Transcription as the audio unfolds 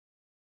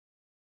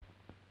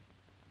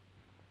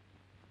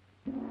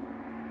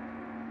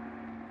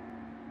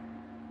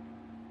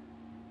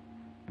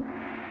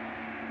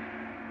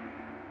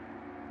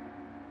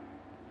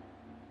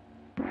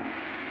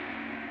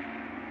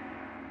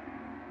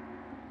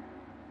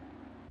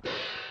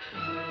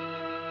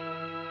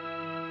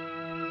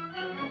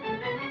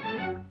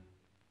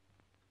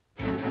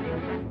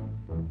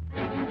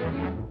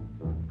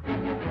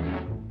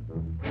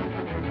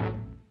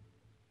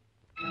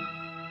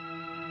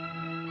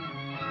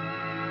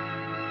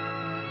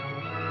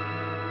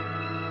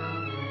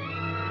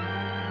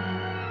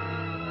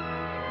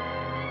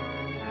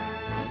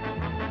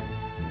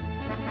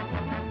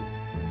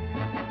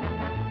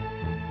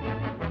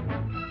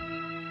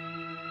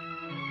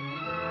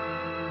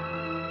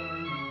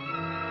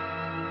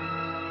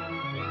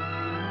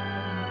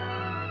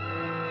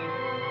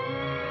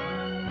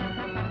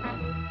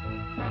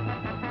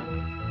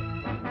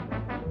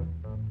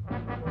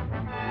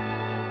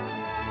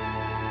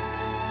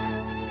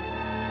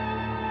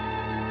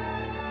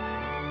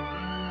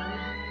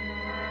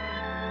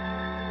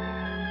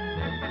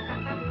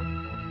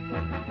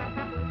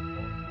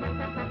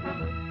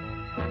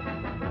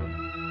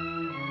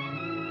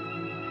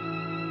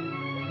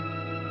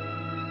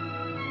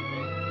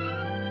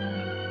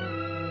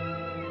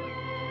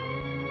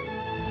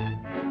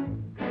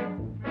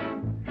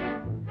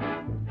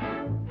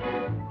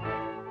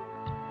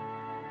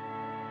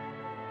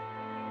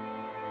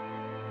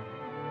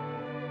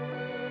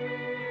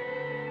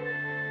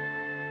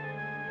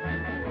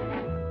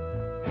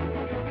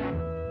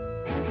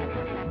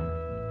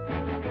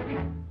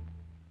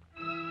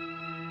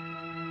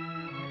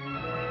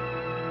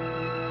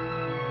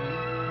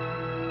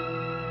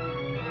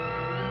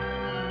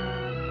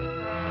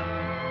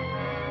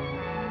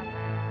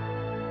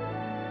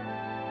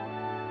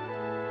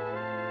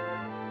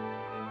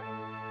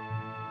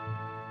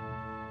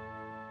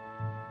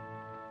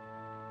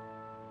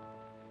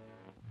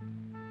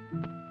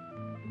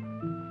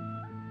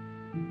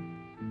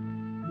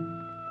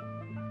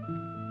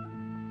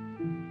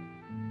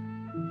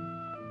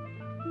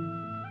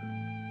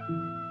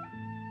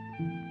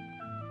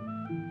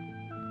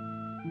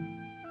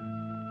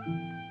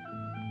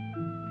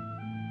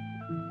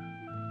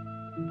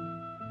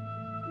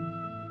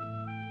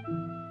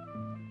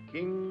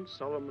King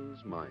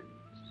Solomon's mines.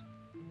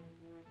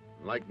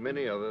 Like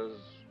many others,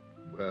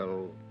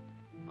 well,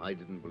 I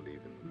didn't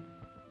believe in them.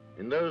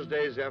 In those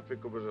days,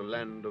 Africa was a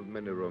land of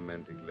many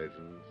romantic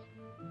legends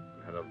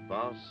and had a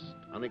vast,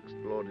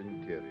 unexplored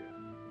interior.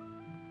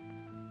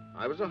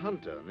 I was a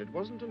hunter, and it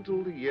wasn't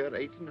until the year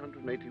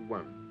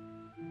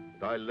 1881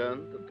 that I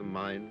learned that the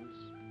mines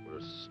were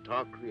a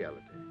stark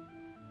reality.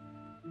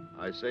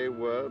 I say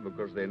were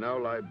because they now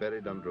lie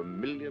buried under 1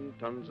 million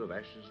tons of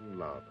ashes and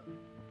lava.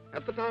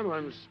 At the time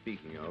I'm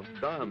speaking of,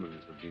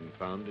 diamonds have been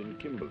found in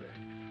Kimberley,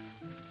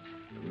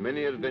 and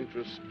many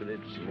adventurous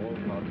spirits from all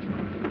parts of the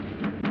world.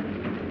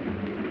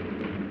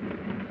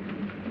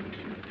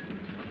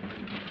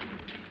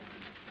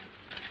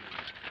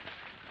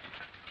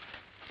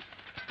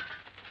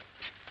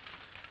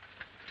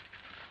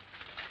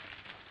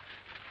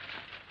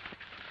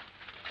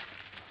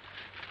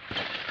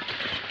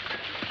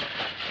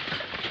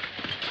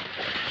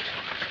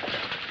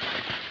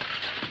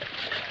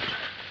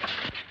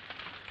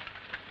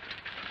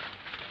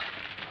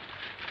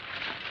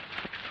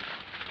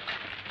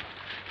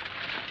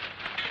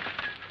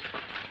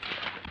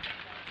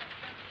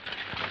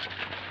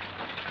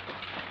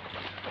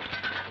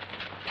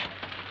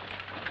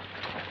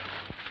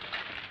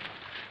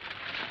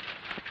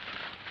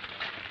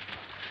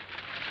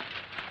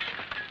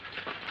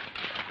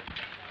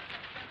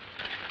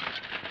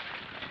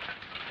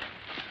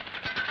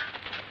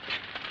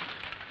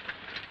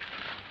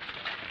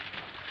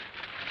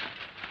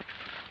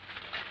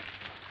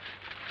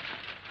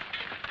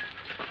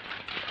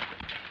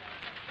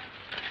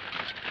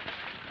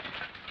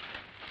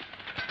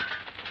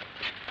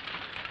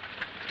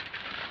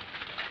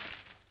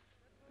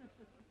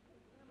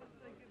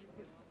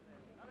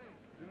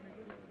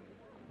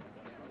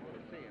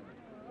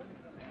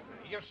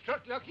 You've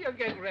struck lucky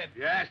again, Red.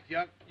 Yes,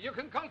 Young. You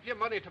can count your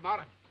money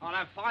tomorrow. I'll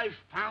have £5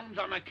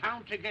 on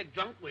account to get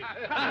drunk with.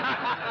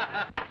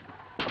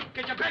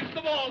 Get your backs to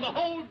the wall, the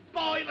whole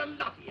boil and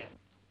lot of you.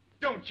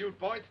 Don't shoot,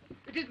 boys.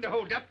 It isn't a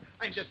hold-up.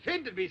 I'm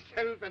defending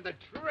myself and the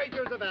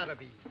traitors of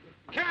Araby.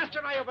 Cast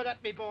your eye over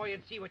that, me boy,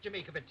 and see what you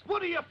make of it.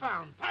 What have you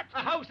found, Pat?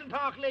 A house in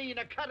Park Lane,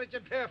 a carriage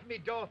and pair for me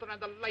daughter,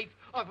 and the life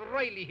of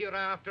Riley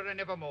hereafter and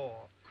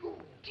evermore. Cool.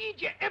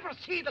 Did you ever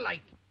see the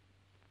like?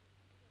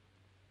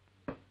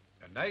 A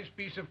nice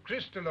piece of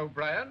crystal,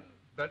 O'Brien,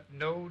 but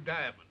no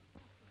diamond.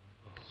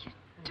 You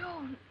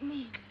don't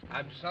mean it.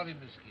 I'm sorry,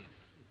 Miss Keith.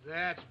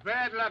 That's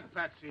bad luck,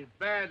 Patsy.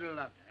 Bad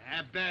luck.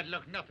 Bad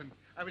luck, nothing.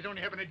 I was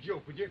only having a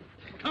joke with you.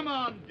 Come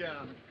on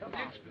down. Come on.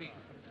 Yes, please.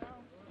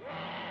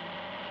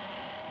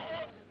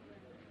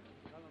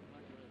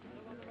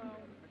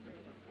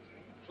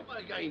 What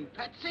again,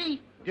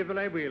 Patsy? Devil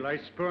I will. I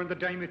spurned the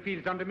diamond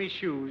fields under me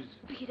shoes.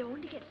 If he'd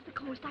only get to the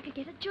coast, I could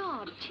get a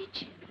job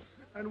teaching.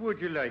 And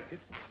would you like it?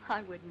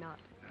 I would not.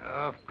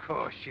 Of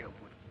course you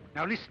would.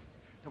 Now listen,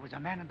 there was a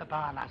man in the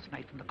bar last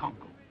night from the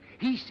Congo.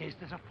 He says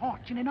there's a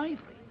fortune in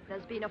ivory.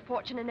 There's been a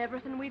fortune in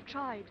everything we've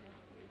tried.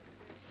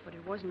 But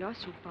it wasn't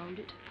us who found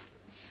it.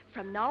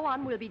 From now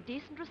on, we'll be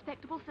decent,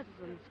 respectable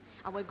citizens,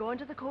 and we're going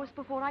to the coast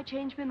before I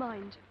change my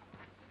mind.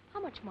 How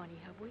much money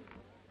have we?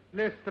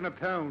 Less than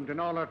 £1,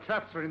 and all our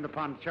traps are in the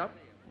pawn shop.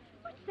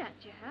 What's that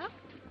you have?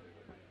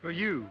 For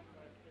you,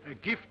 a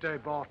gift I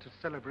bought to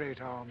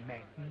celebrate our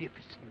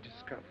magnificent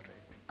discovery.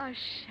 A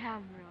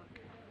shamrock.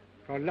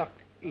 For luck,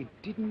 it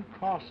didn't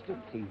cost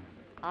a thing.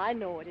 I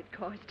know what it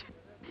cost.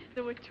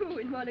 There were 2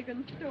 in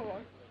Mulligan's store.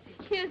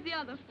 Here's the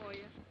other for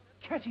you.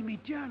 Catty me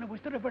darling, was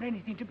there ever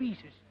anything to beat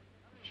it?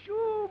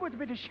 Sure, with a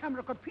bit of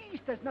shamrock apiece,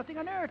 there's nothing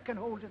on earth can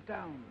hold it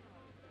down.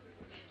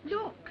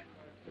 Look.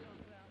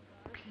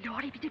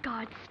 Glory be to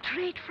God,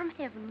 straight from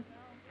heaven.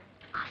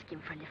 Ask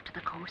him for a lift to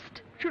the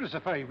coast. Sure, it's a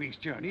 5 weeks'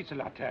 journey. It's a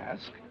lot to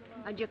ask.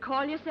 And you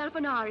call yourself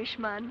an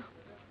Irishman?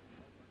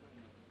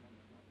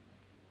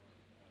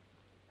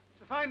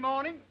 It's a fine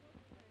morning.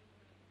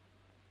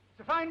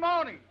 It's a fine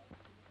morning.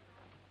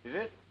 Is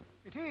it?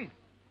 It is.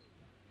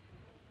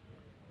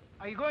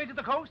 Are you going to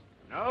the coast?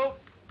 No,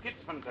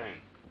 Kitfontein.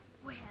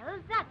 Well,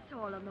 that's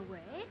all on the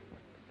way.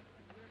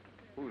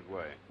 Whose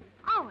way?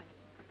 Ours.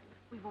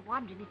 We were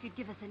wondering if you'd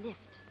give us a lift.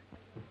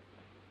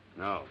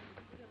 No.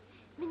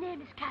 My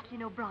name is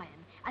Kathleen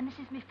O'Brien, and this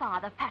is my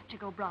father,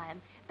 Patrick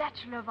O'Brien,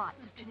 Bachelor of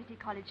Arts of Trinity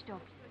College,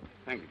 Dublin.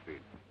 Thank you,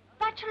 Pete.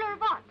 Bachelor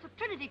of Arts of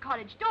Trinity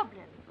College,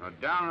 Dublin.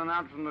 Down and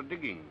out from the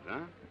diggings,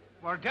 huh?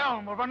 We're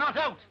down, but we're not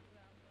out.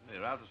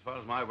 They're out as far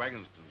as my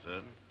wagon's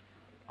concerned.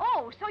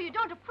 Oh, so you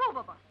don't approve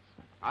of us?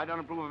 I don't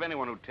approve of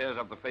anyone who tears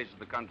up the face of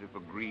the country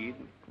for greed.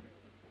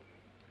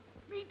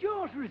 Me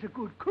daughter is a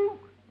good cook.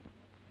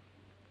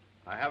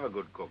 I have a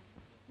good cook.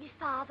 My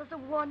father's a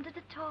wonder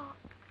to talk.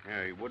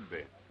 Yeah, he would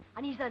be.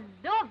 And he's a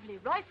lovely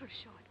rifle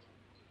shot.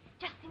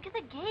 Just think of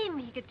the game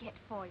he could get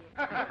for you.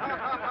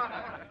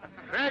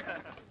 Correct.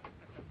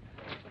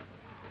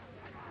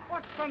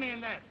 What's funny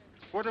in that?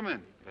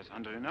 Waterman, that's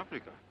hunted in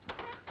Africa.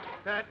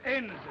 That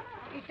ends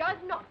it. It does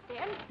not,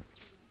 then.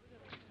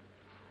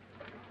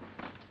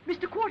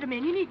 Mr.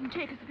 Quartermain, you needn't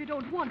take us if you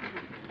don't want to.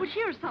 But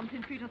here's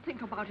something for you to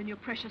think about in your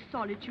precious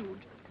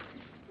solitude.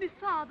 My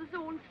father's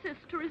own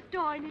sister is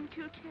dying in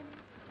Kilkenny.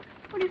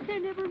 And if they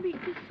never meet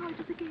this side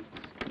of the gates,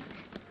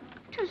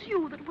 'tis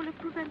you that will have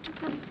prevented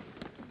them.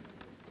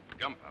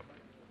 Jump up.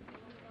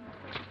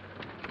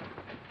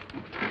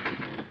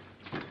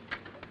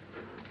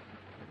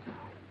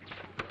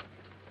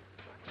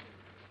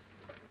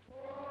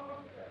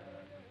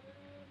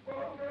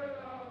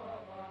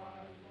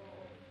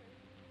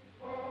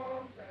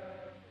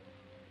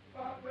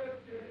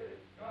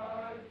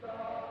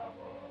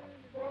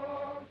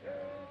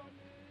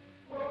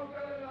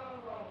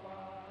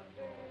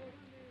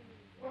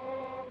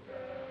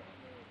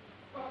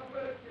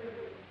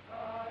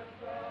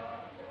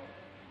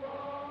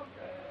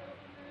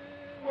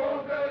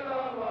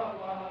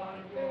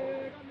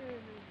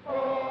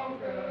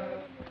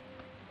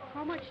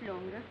 How much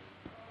longer?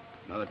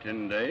 Another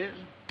 10 days.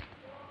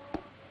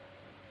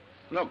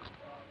 Look,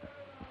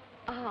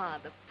 Ah,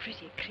 the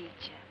pretty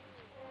creature.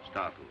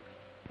 startled.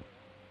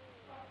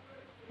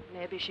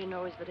 Maybe she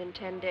knows that in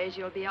 10 days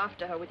you'll be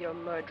after her with your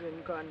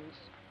murdering guns.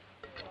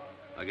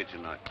 I'll get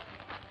your knife.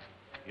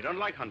 You don't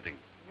like hunting?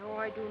 No,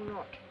 I do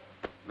not.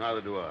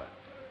 Neither do I.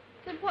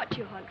 Then what do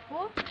you hunt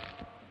for?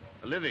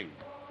 A living.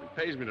 It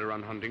pays me to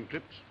run hunting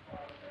trips.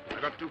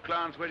 I got 2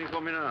 clients waiting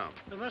for me now.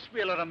 There must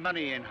be a lot of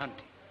money in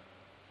hunting.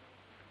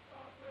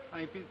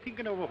 I've been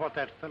thinking over what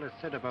that fellow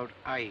said about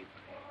ivory.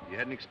 You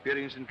had an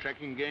experience in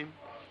tracking game?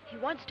 He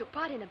once took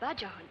part in a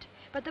badger hunt,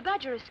 but the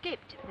badger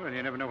escaped him. Well,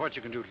 you never know what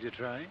you can do till you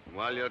try.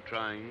 While you're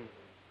trying,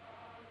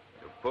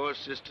 your poor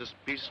sister's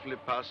peacefully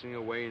passing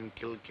away in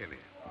Kilkenny.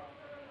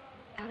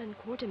 Alan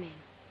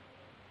Quartermain,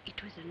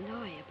 it was a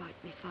lie about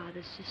my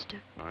father's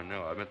sister. I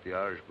know. I met the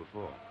Irish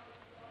before.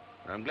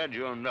 I'm glad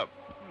you owned up.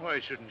 Why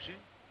shouldn't she?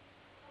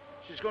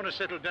 She's going to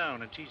settle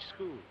down and teach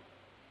school.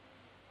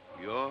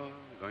 You're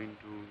going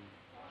to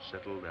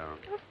settle down.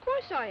 Of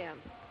course I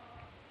am.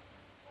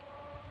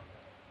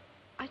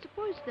 I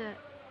suppose there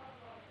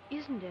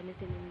isn't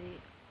anything in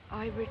the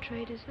ivory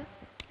trade, is there?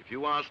 If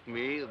you ask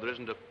me, there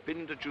isn't a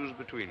pin to choose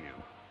between you.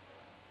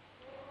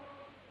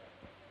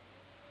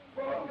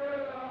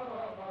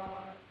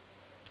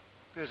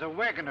 There's a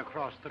wagon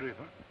across the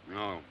river.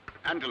 No.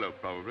 Antelope,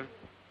 probably.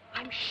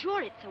 I'm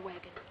sure it's a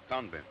wagon.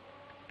 Can't be.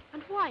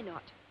 And why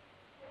not?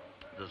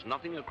 There's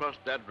nothing across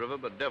that river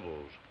but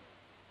devils.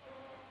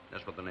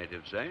 That's what the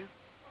natives say.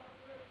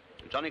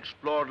 It's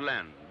unexplored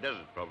land.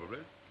 Desert, probably.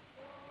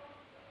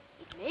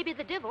 It may be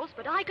the devil's,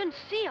 but I can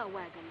see a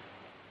wagon.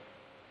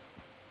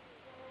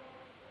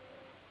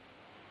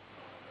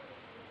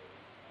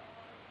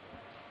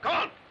 Come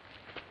on!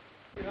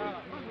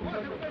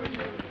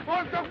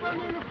 Hold up,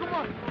 come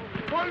on.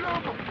 Hold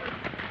up.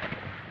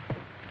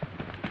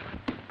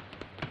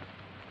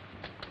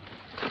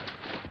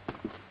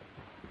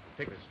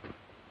 Take this.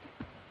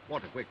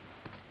 Water, quick.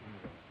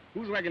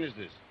 Whose wagon is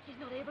this? He's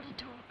not able to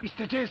talk. It's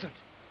the desert.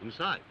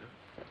 Inside, huh?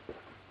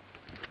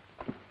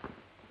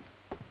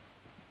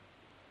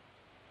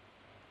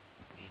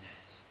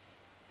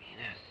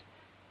 Venus,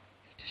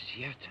 el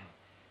desierto.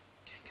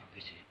 Tengo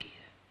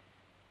visibilidad.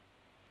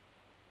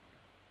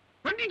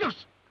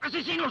 ¡Bandidos!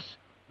 ¡Asesinos!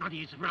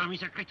 Nadie sabrá mi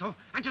secreto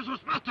antes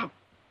os mato.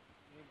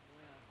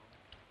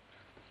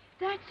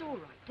 That's all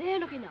right. They're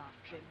looking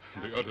after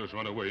him. The others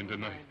ran away in the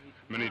night,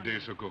 many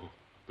days ago.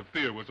 The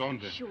fear was on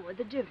them. Sure,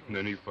 the devil. And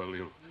then he fell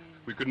ill.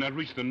 We could not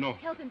reach the north.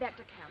 Help him back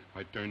to camp.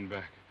 I turned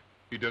back.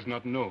 He does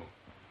not know.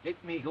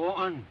 Let me go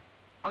on.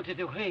 Out of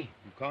the way.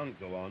 You can't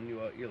go on. You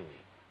are ill.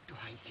 Do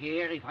I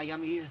care if I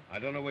am ill? I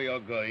don't know where you're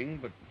going,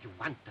 but You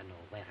want to know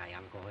where I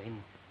am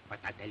going, but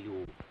I tell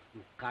you,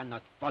 you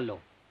cannot follow.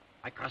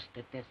 I cross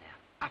the desert.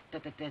 After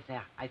the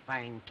desert, I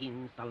find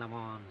King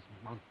Solomon's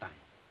mountain.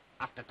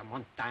 After the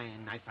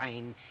mountain, I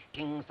find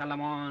King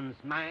Solomon's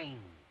mine.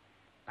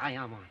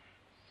 Diamonds.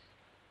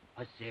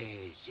 I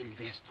say,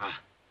 Sylvester,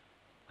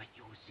 when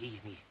you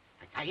see me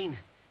again,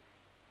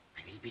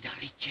 I will be the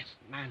richest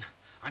man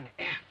on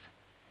earth.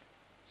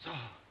 So,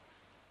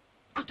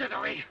 out of the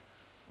way.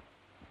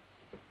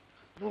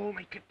 No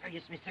me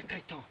quites mi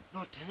secreto.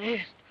 No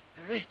tenés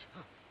derecho.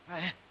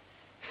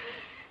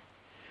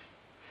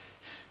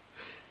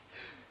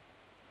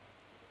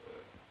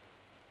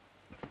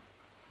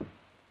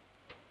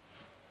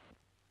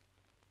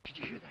 Did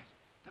you hear that?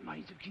 The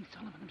mines of King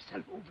Solomon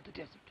himself over the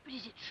desert. But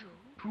is it true?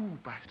 True,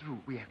 by true.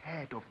 We have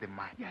heard of the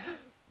mine. Yeah.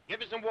 Give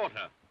me some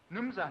water.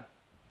 Numzan.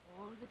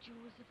 All the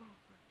jewels of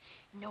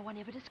Ophir. No one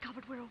ever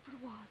discovered where Ophir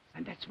was.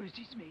 And that's where it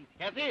is made.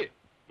 Kathy,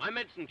 my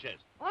medicine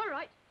chest. All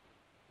right.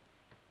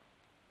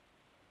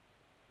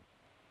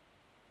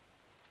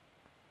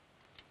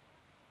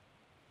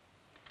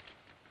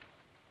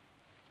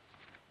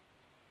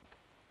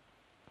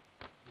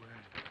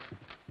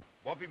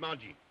 Wapi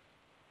Maji.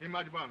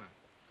 Imadbana.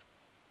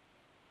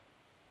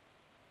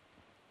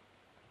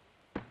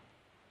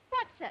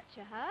 What's that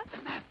you have?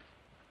 The map.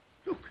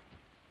 Look.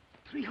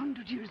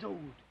 300 years old.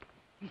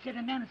 He said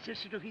an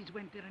ancestor of his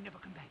went there and never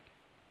come back.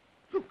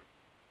 Look.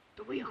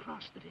 The way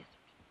across the desert.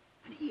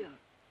 And here,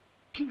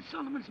 King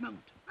Solomon's Mount.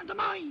 And the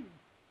mine.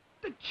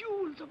 The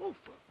jewels of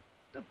Ophir.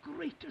 The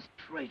greatest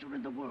treasure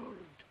in the world.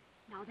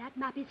 Now, that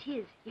map is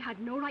his. He had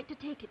no right to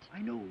take it. I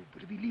know,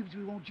 but if he leaves,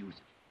 we won't use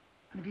it.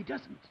 And if he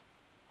doesn't,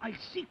 I'll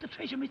seek the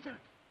treasure myself.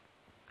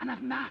 And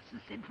have mass to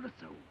send for a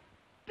soul.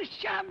 The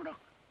shamrock.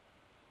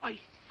 I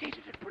said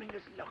it'd bring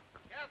us luck.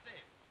 Kathy!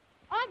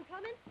 I'm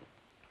coming.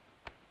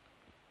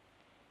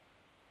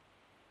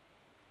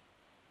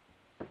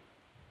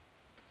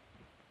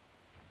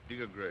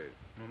 Dig a grave.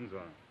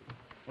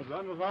 Was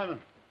that with Ivan?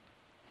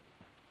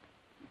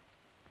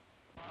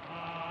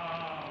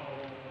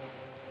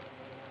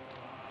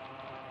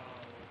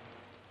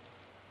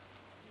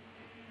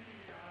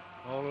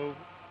 All over.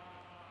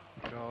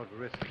 God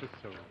rest his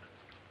soul.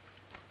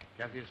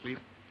 Kathy asleep?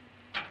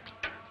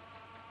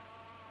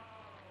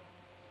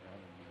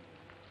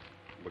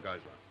 Bagajla.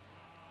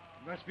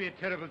 It must be a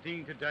terrible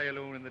thing to die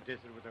alone in the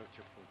desert without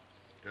your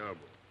folks.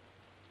 Terrible.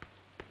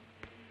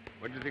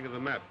 What do you think of the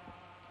map?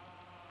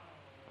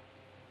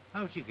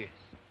 How'd you guess?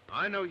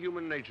 I know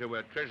human nature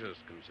where treasure's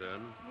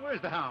concerned.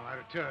 Where's the harm? I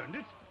returned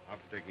it.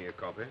 After taking a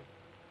copy.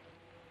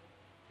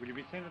 Will you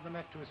be sending the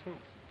map to his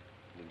folks?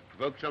 Will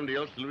provoke somebody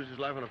else to lose his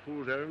life on a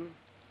fool's errand?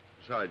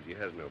 Besides, he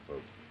has no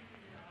folk.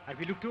 Have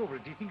you looked over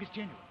it? Do you think it's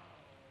genuine?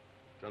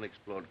 It's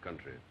unexplored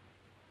country.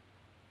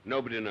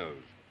 Nobody knows.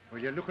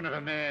 Well, you're looking at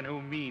a man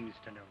who means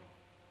to know.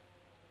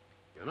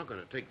 You're not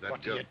going to take that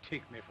What job. do you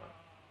take me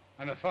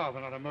for? I'm a father,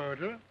 not a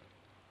murderer.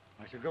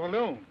 I shall go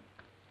alone.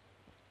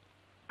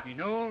 In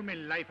all my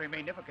life, I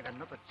may never get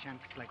another chance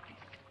like this.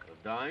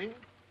 Of dying?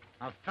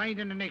 Of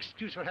finding an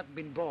excuse for having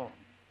been born.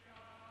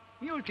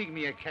 You'll think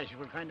me a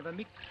casual kind of a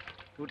mick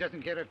who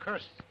doesn't care a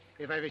curse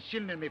if I've a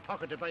shilling in my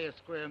pocket to buy a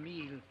square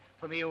meal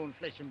for my own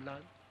flesh and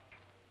blood.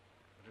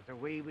 But it's the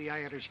way we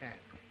Irish have.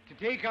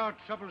 To take our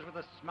troubles with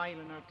a smile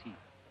in our teeth.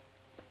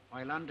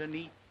 While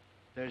underneath,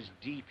 there's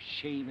deep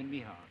shame in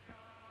me heart.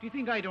 Do you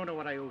think I don't know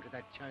what I owe to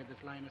that child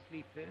that's lying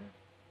asleep there?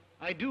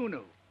 I do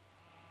know.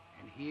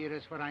 And here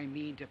is what I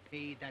mean to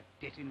pay that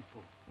debt in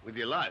full. With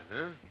your life,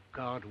 huh? If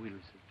God wills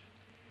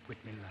it, with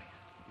me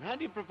life. How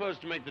do you propose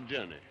to make the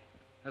journey?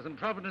 Hasn't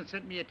Providence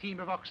sent me a team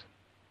of oxen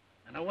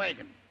and a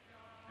wagon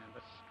and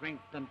the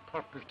strength and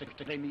purpose to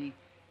carry me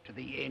to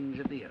the ends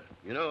of the earth?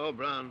 You know,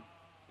 O'Brien,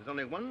 there's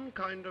only one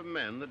kind of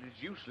man that is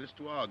useless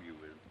to argue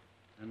with.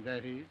 And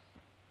that is?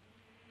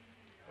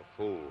 A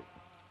fool.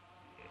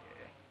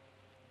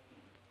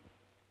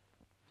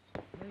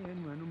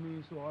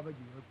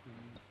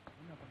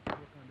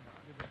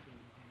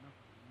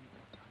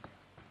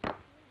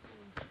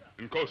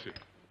 Nkosi,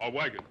 our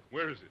wagon,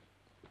 where is it?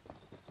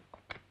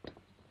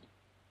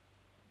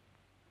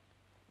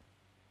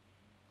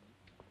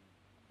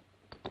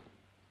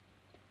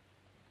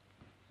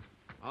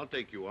 I'll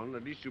take you on.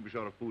 At least you'll be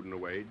short of food and a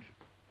wage.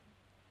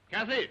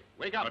 Kathy,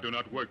 wake up. I do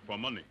not work for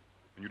money,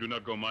 and you do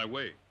not go my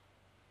way.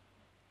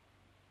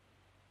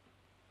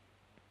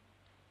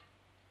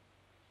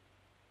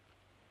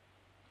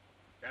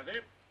 Kathy?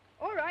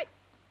 All right.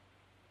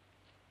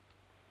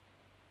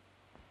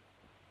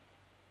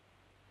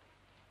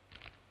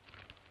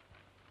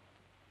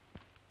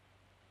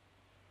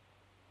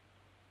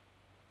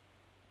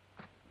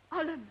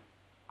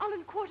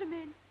 Alan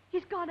Quatermain.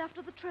 He's gone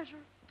after the treasure.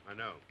 I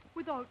know.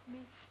 Without me.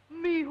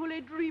 Me who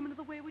lay dreaming of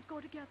the way we'd go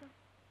together.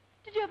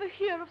 Did you ever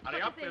hear of such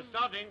Hurry a up, thing? we're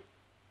starting.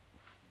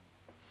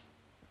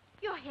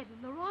 You're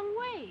heading the wrong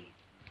way.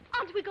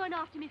 Aren't we going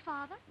after me,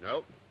 Father?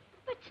 No.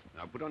 But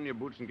Now put on your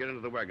boots and get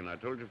into the wagon. I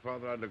told your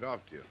father I'd look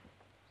after you.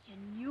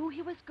 you knew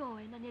he was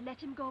going and you let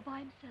him go by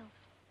himself.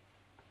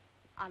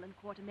 Alan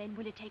Quatermain,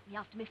 will you take me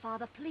after me,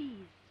 Father,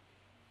 please?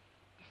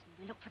 Listen,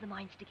 we look for the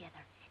mines together.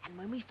 And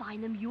when we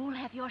find them, you'll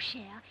have your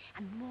share,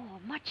 and more,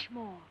 much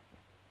more.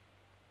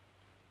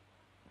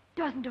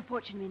 Doesn't a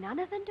fortune mean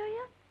anything, do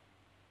you?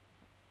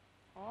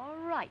 All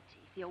right.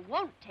 If you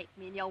won't take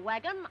me in your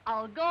wagon,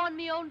 I'll go on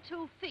me own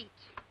 2 feet.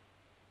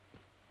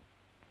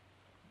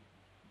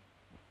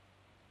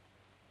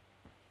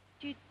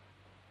 Did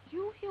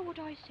you hear what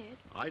I said?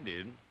 I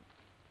did.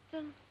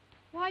 Then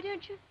why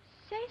don't you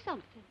say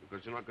something?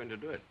 Because you're not going to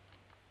do it.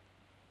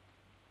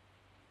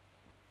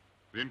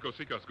 The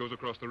Inkosikas goes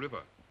across the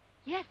river.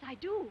 Yes, I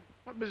do.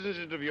 What business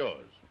is it of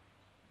yours?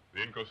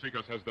 The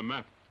Inkosikas has the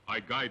map. I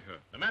guide her.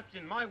 The map's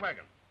in my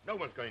wagon. No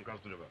one's going across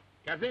the river.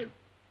 Kathy,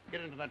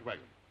 get into that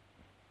wagon.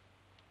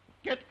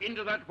 Get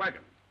into that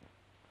wagon.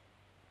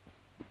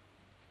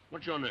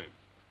 What's your name?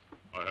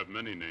 I have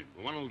many names.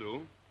 Well, one will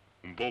do.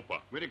 Mbopa.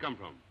 Where'd you come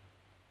from?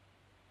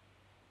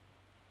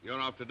 You're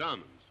after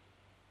diamonds.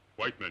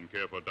 White men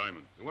care for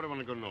diamonds. And what do I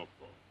want to go north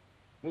for?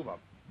 Move up.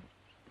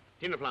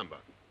 Tina Plumber.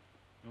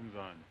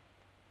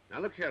 Now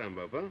look here,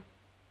 Mbopa.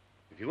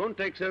 If you won't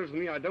take service with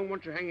me, I don't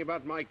want you hanging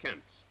about my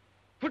camps.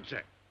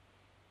 Footsack.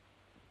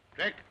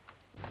 Check.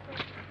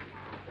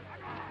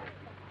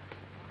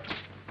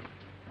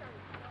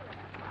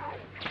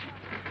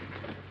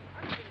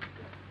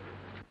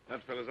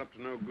 That fellow's up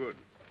to no good.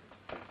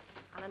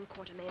 Alan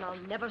Quatermain, I'll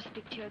never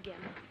speak to you again.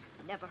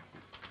 Never.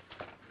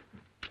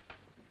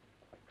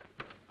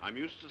 I'm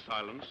used to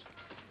silence.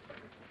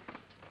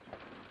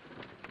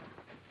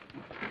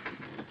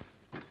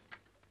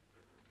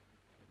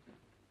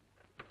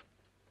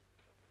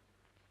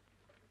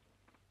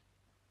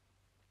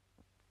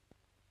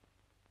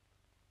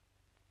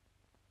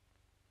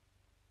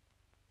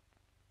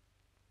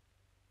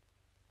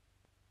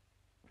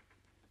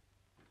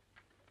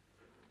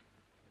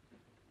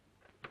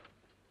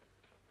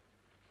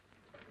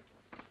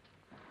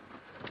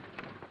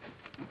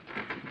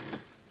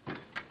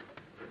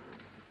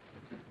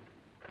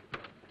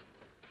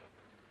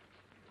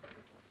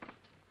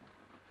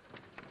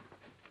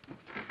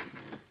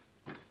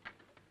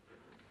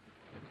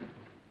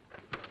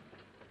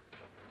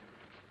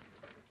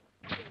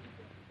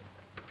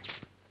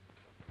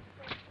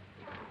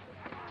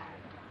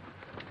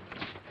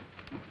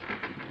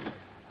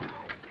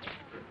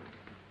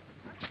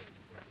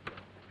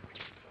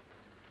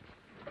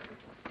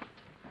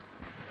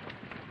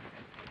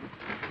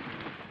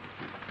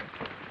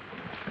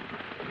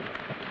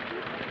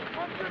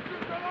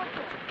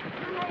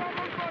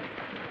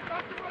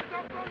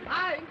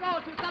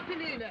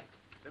 Celine.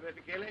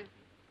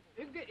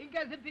 Ik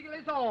heb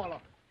het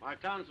all. My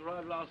clients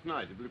arrived last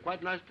night. It would be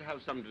quite nice to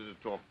have somebody to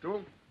talk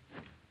to.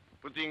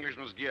 Put the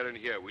Englishman's gear in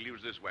here. We'll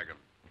use this wagon.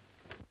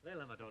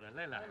 Lela, my daughter,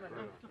 Lela.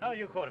 How are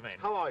you, Quartermain?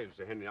 How are you,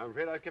 Sir Henry? I'm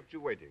afraid I kept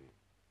you waiting.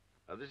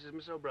 This is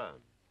Miss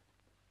O'Brien.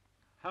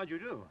 How'd you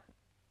do?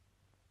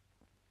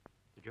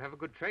 Did you have a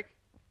good trek?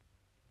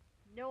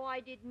 No, I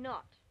did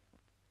not.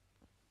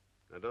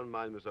 Now, don't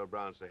mind Miss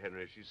O'Brien, Sir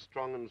Henry. She's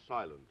strong and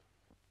silent.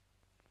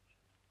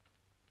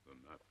 The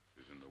map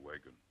is in the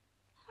wagon.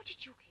 How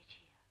did you get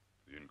here?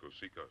 The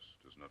Incosikas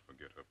does not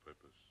forget her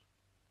purpose.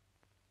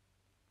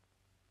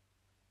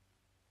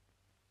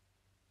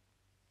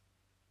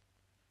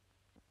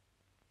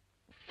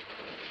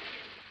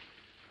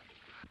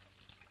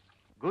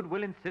 Good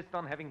will insist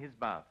on having his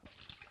bath.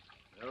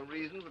 No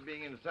reason for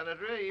being in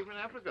sanitary, even in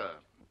Africa.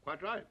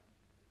 Quite right.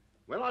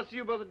 Well, I'll see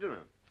you both at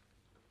dinner.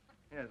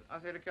 Yes, I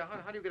say,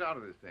 how do you get out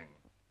of this thing?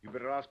 You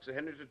better ask Sir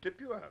Henry to tip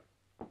you out.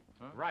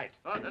 Huh? Right.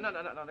 Oh, no,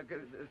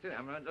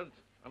 steady.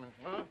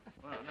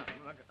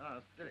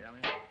 Steady,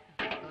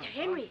 Sir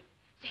Henry!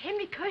 Sir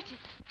Henry Curtis!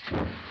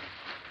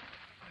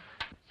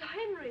 Sir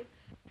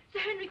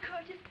Henry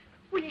Curtis!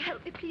 Will you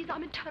help me, please?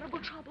 I'm in terrible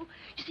trouble.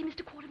 You see,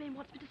 Mr. Quartermain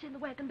wants me to send the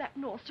wagon back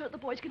north so that the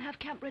boys can have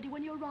camp ready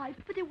when you arrive,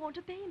 but they won't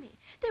obey me.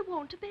 They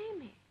won't obey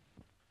me.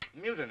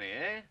 Mutiny,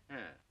 eh?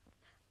 Yeah.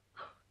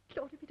 Oh,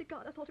 glory be to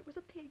God, I thought it was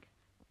a pig.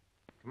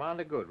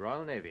 Commander Good,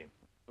 Royal Navy.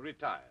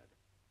 Retired.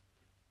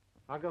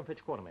 I'll go and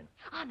fetch Quartermain.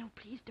 Ah, no,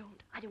 please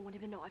don't. I don't want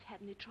him to know I've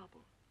had any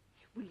trouble.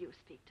 Will you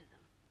speak to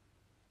them?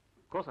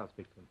 Of course I'll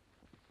speak to them.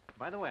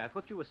 By the way, I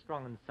thought you were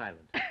strong and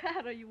silent.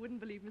 Harry, you wouldn't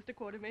believe Mr.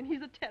 Quartermain.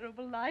 He's a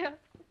terrible liar.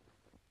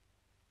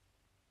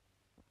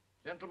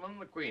 Gentlemen,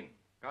 the Queen.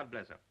 God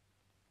bless her.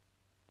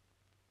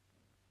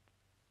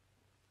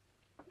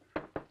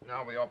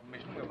 Now, with your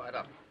permission, we'll light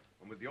up.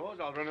 And with yours,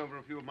 I'll run over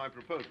a few of my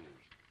proposals.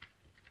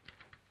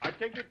 I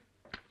take it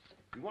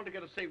you want to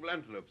get a sable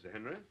antelope, Sir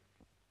Henry?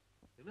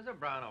 Is Miss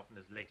O'Brien often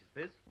as late as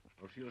this?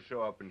 Oh, she'll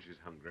show up when she's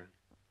hungry.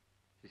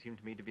 She seemed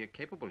to me to be a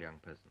capable young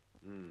person.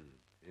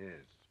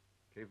 Yes.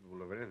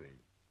 Capable of anything.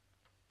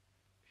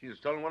 She'd have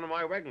stolen one of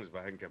my wagons if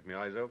I hadn't kept my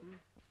eyes open.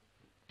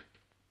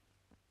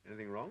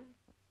 Anything wrong?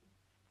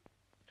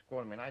 Mr.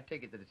 Quartermain, I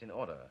take it that it's in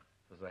order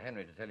for Sir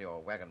Henry to tell your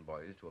wagon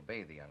boys to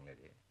obey the young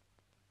lady,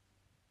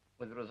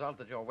 with the result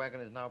that your wagon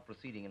is now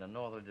proceeding in a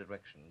northerly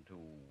direction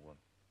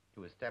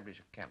to establish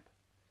a camp.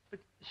 But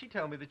she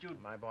told me that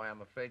you'd... My boy,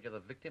 I'm afraid you're the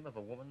victim of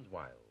a woman's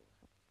wiles.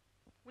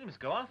 We must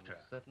go after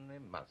her. Certainly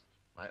must.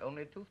 My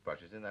only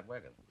toothbrush is in that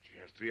wagon. She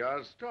has 3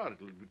 hours start.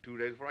 It'll be 2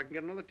 days before I can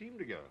get another team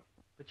together.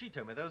 But she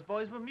told me those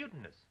boys were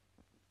mutinous.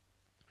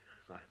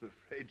 I'm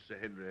afraid, Sir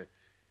Henry,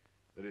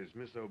 that it's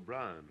Miss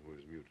O'Brien who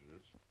is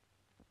mutinous.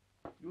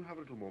 You have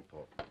a little more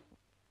port.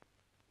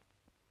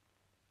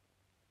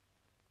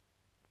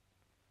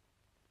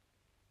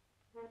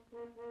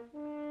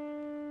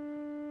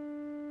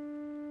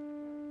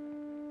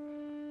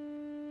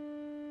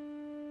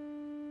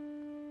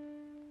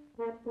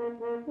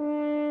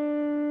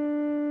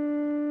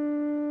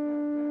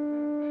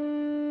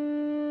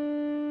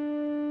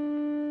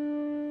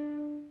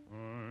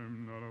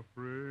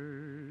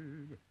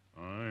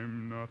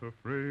 I'm not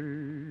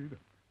afraid.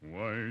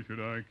 Why should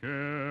I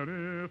care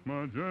if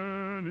my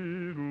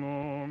journey's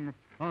long?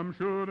 I'm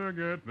sure to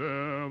get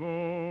there,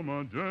 though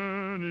my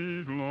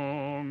journey's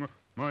long.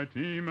 My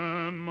team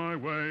and my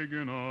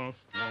wagon are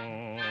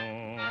strong.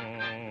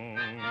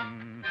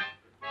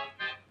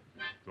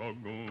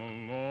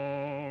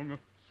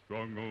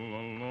 Struggle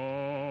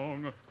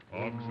along,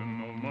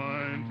 oxen of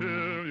mine,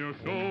 till your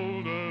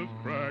shoulders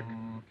crack.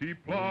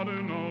 Keep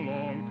plodding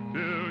along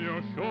till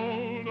your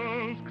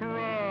shoulders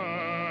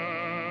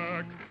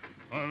crack.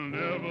 I'll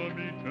never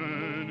be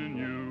turning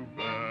you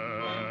back.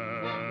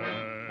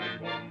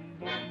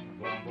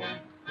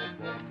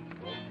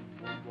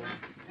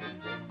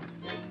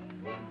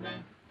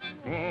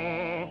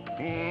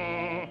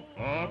 Quah,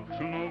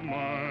 oxen of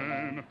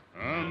mine,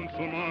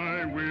 answer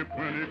my whip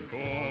when it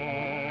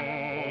calls.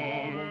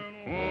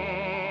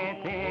 Quah,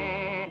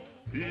 quah,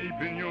 keep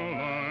in your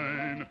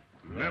line.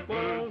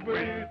 Lepers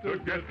wait to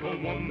get the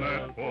one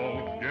that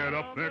falls. Get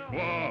up there,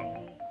 quah,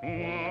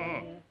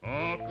 quah,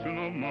 oxen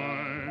of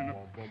mine,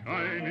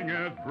 shining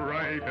as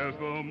bright as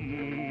the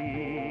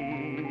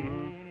moon.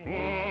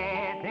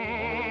 Quah,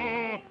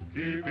 quah,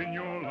 keep in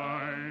your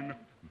line.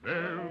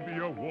 There'll be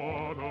a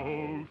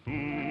waterhole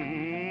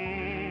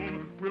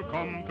soon. We'll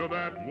come to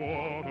that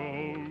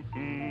waterhole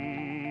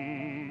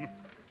soon.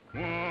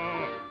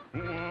 Quah,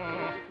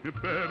 quah, you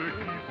better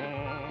keep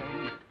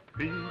on.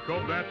 Think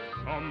of that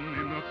sun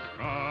in the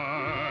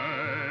sky.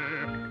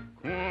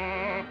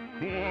 Quah,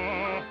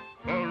 quah,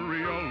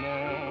 hurry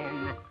along,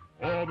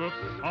 or the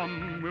sun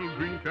will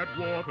drink that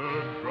water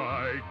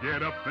dry.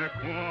 Get up there,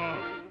 quah,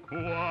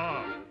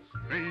 quah,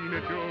 strain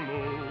at your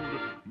load,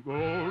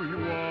 though you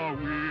are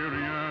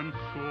weary and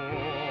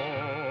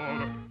sore.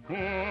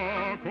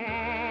 Quah,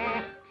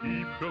 quah,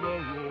 keep to the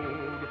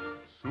road,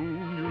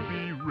 soon you'll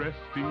be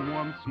resting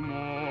once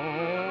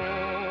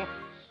more.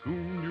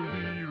 Soon you'll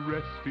be resting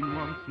resting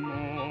once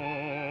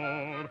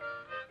more.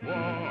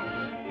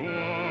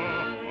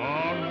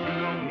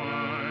 Oxen of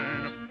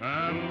mine,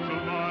 answer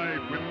my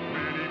whip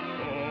when it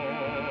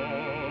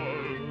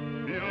calls.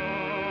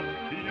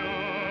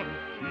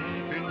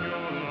 Keep in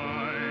your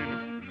line.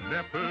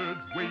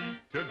 Leopards wait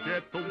to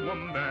get the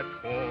one that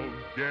falls.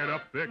 Get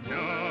up there,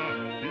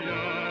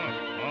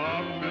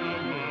 oxen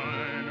of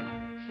mine,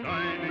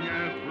 shining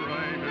as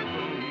bright as the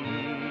moon.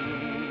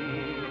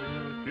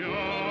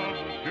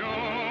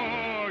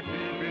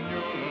 Keep in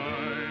your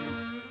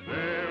line.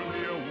 There'll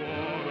be a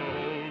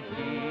waterhole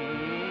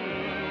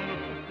soon.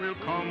 We'll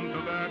come to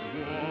that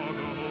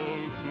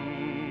waterhole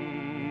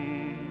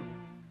soon.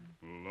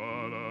 La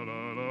la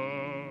la la,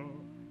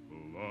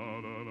 la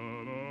la la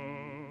la,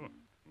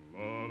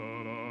 la la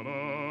la la la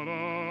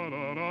la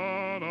la la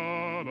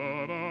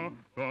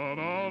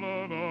la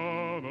la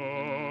la la.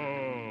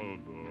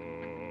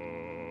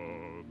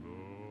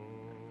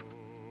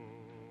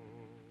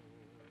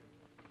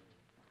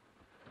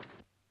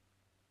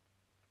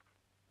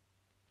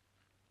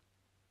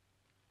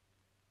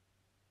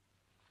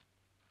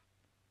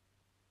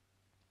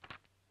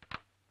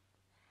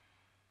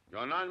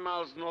 You're 9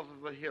 miles north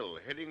of the hill,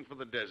 heading for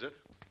the desert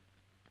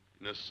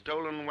in a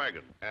stolen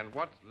wagon. And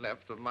what's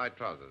left of my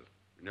trousers?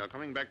 And you're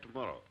coming back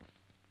tomorrow.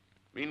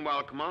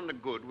 Meanwhile, Commander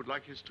Good would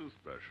like his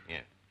toothbrush.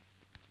 Yes.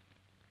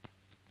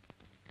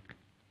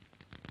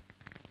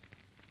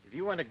 If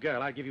you want a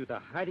girl, I'll give you the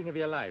hiding of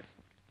your life.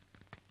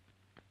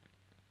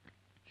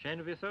 Ashamed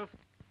of yourself?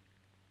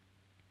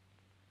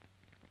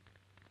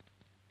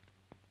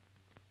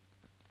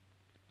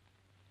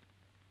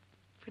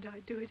 Would I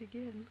do it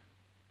again?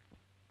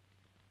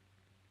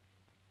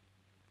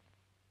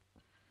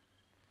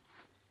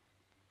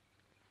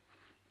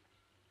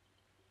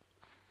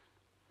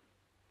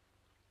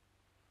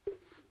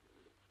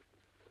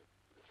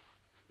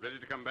 Ready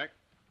to come back?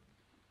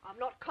 I'm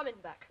not coming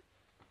back.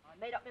 I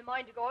made up my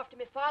mind to go after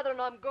my father,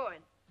 and I'm going.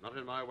 Not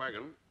in my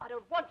wagon. I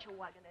don't want your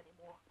wagon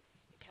anymore.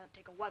 You can't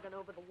take a wagon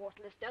over the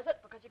waterless desert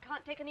because you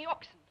can't take any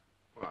oxen.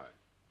 Why?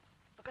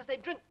 Because they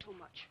drink too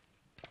much.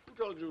 Who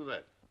told you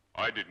that?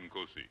 I didn't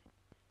go see.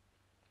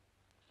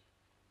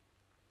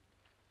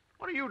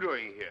 What are you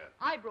doing here?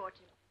 I brought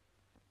you.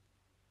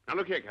 Now,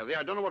 look here, Kathy.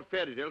 I don't know what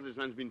fairy tales this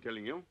man's been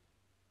telling you,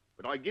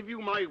 but I give you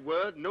my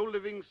word, no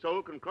living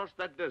soul can cross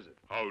that desert.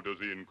 How does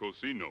the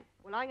Nkosi know?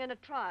 Well, I'm going to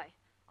try.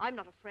 I'm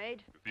not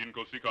afraid. If the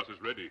Nkosikas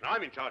is ready.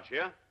 I'm in charge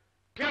here.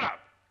 Get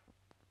up!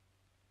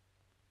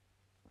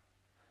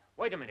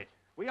 Wait a minute.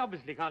 We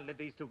obviously can't let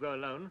these two go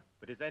alone,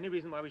 but is there any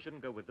reason why we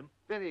shouldn't go with them?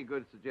 Very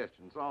good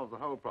suggestion. Solves the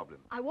whole problem.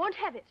 I won't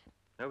have it.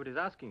 Nobody's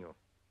asking you.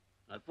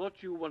 I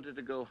thought you wanted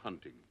to go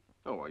hunting.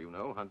 Oh, well, you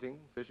know, hunting,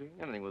 fishing,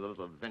 anything with a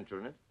little adventure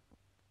in it.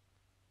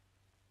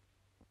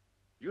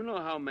 You know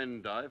how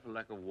men die for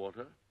lack of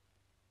water?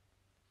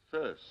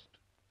 Thirst.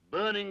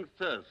 Burning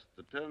thirst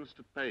that turns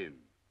to pain.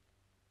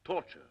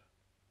 Torture.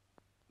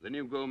 Then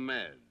you go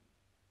mad.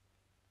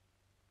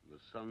 The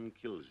sun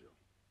kills you.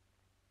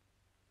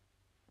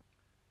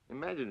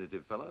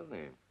 Imaginative fellow, isn't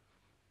he?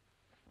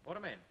 What a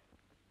man.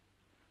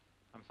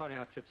 I'm sorry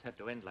our trips had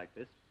to end like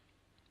this.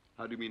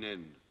 How do you mean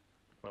end?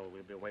 Well,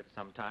 we'll be away for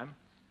some time.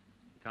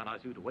 We can't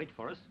ask you to wait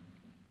for us.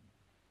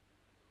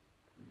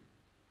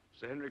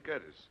 Sir Henry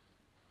Curtis.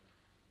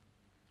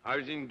 I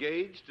was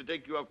engaged to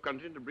take you up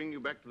country and to bring you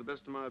back to the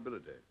best of my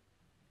ability.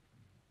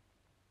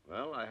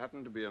 Well, I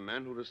happen to be a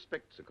man who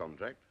respects a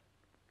contract.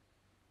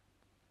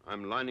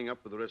 I'm lining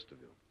up with the rest of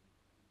you.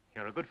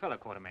 You're a good fellow,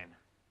 Quartermain.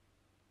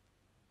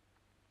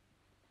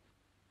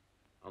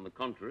 On the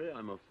contrary,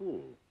 I'm a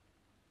fool.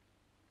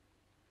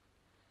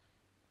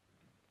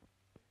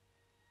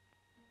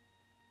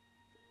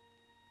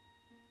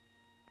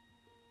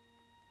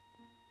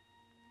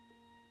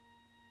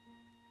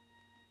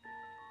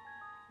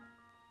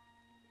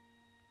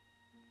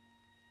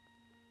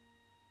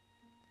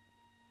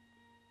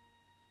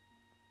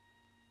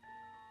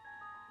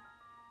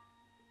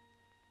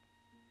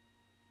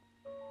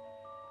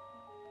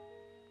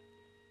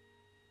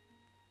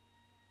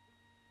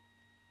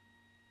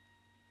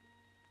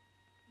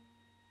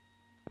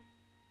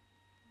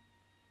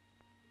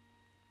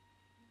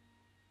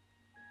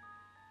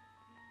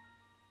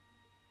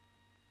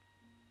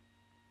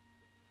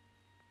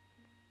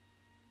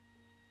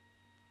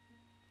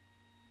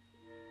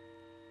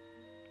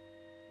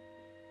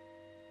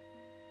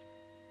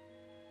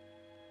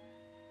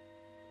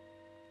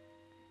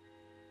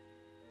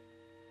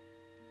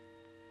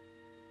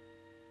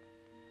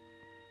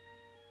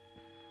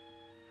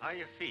 How are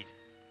your feet?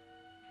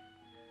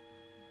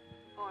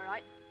 All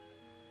right.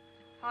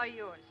 How are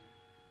yours?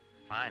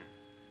 Fine.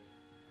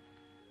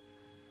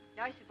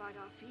 Nice about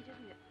our feet,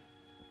 isn't it?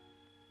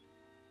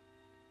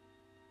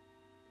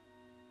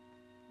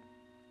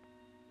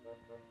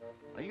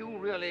 Are you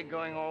really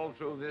going all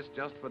through this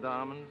just for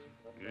diamonds?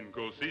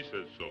 Nkosi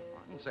says so.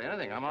 I didn't say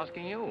anything. I'm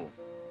asking you.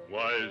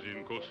 Why is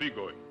Nkosi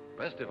going?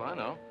 Best if I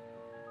know.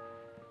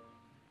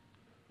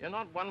 You're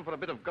not one for a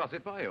bit of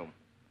gossip, are you?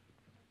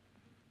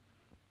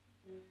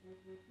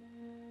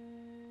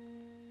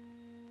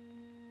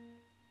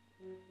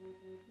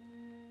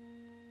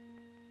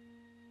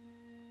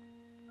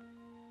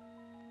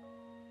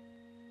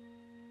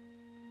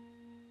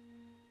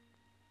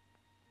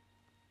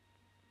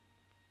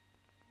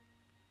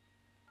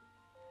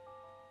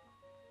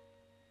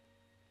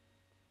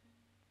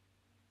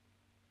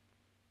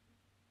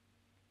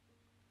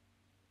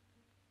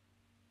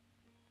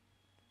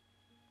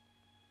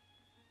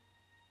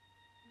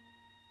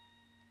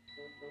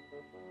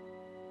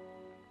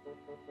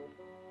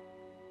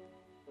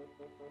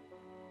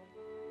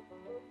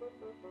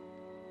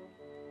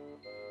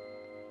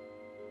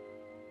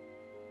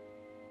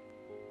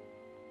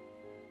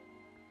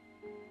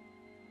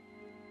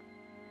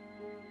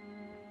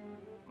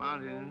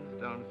 Mountains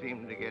don't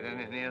seem to get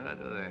any nearer,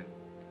 do they?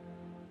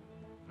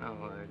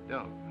 No, they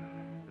don't,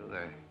 do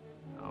they?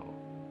 No.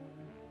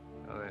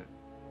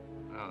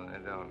 No, they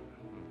don't.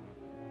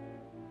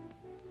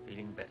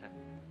 Feeling better?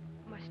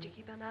 Must you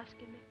keep on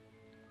asking me?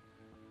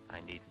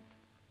 I needn't.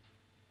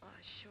 Oh,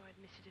 sure,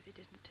 I'd miss it if you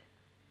didn't.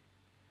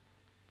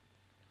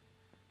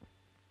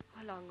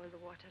 How long will the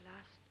water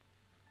last?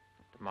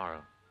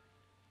 Tomorrow.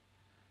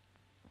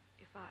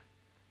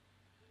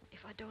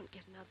 If I don't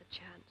get another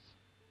chance,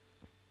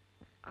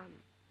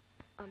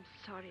 I'm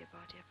sorry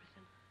about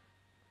everything.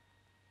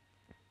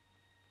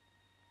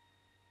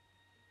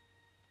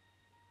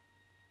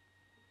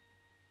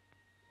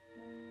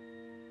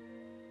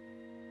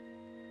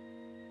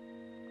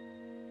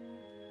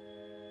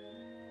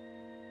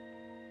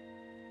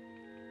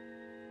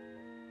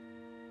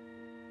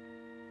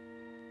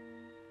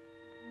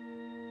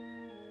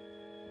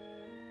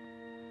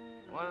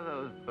 What are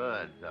those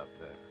birds up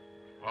there?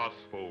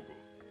 Hausvogel.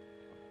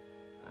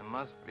 They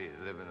must be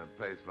live in a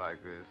place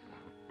like this.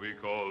 We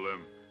call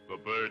them the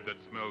bird that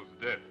smells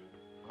death.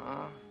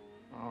 Huh?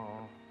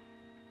 Oh.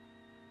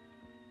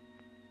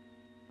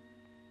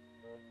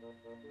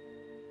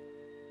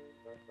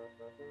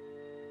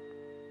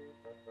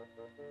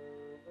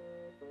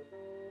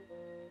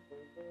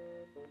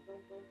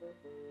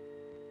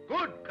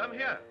 Good, come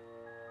here.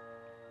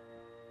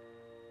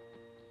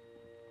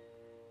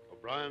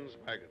 O'Brien's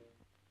wagon.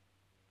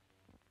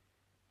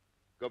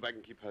 Go back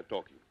and keep her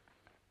talking.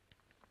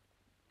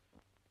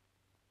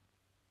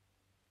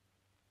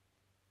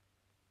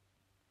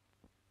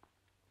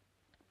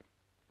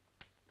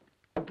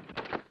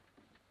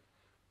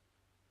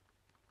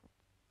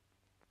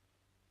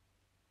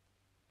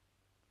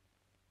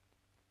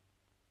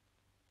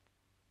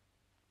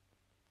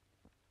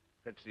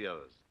 Fetch the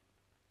others.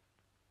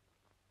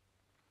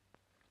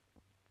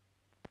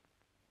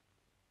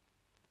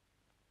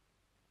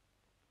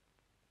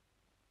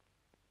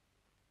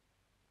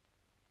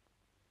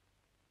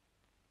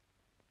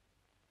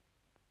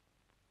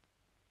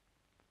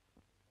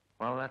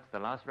 Well, that's the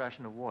last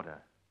ration of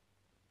water.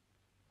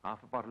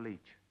 Half a bottle each.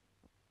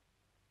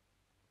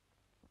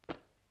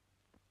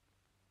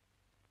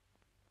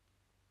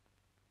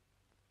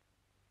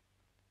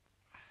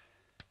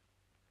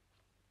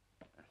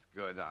 That's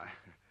good.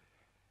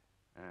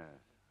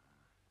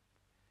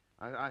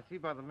 I see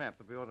by the map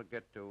that we ought to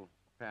get to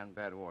Pan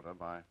Badwater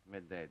by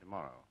midday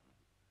tomorrow.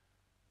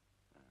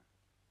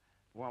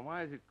 Well,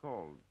 why is it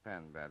called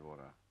Pan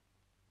Badwater?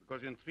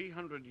 Because in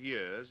 300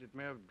 years it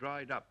may have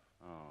dried up.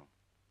 Oh.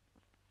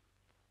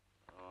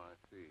 Oh, I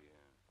see.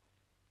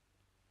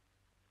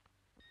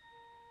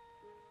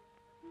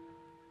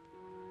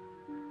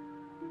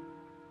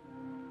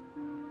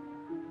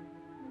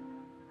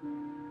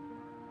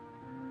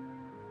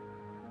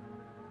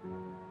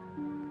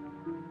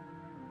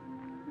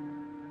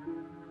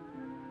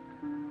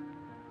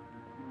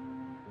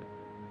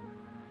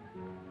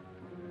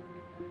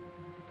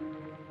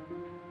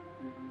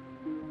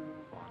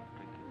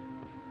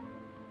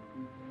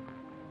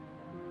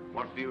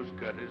 What's the use,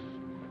 Curtis?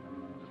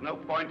 There's no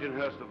point in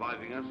her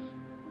surviving us.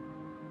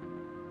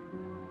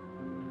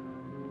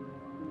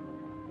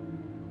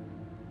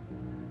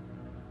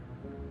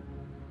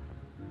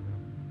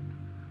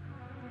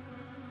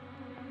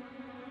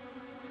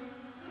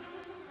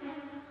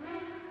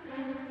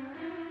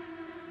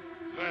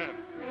 Sam,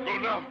 go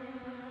now.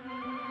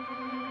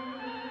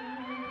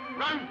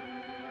 Run!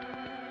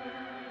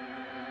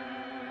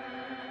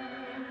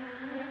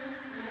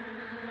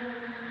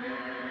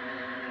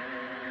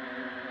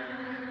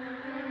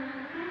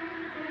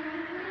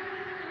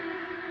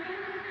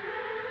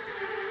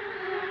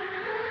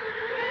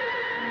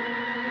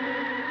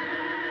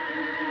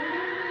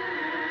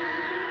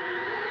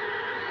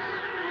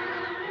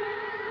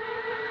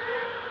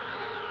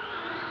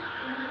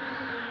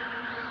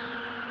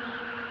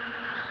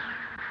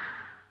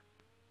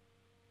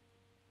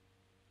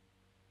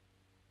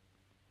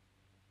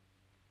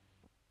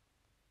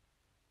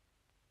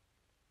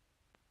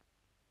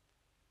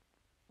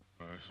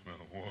 I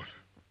smell water.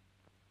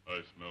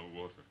 I smell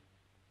water.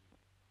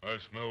 I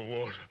smell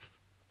water.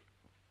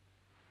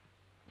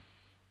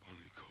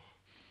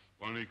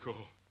 Panico.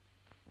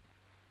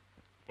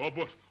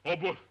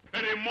 Obot.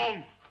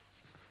 Erimon.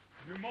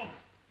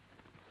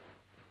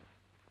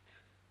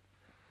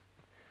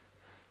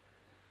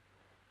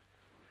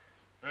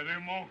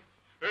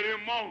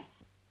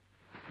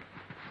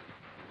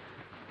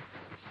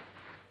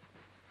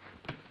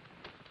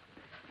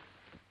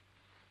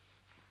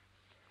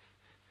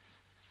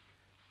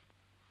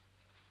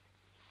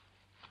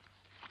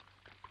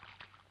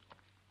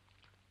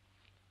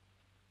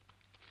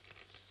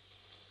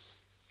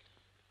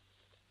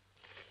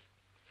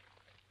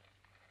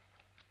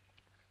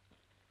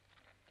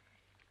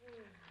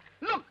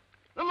 Look!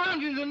 The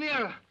mountains are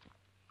nearer.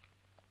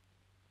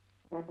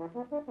 Climbing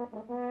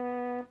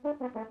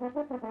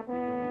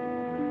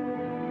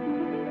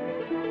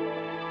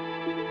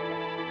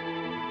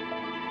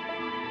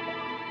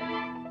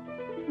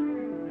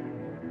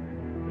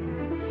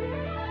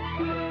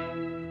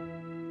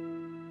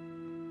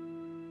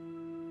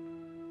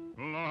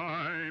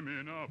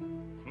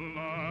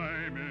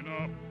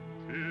up,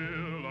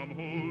 till I'm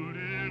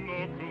holding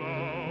the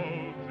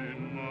clouds in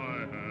my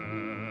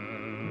hand.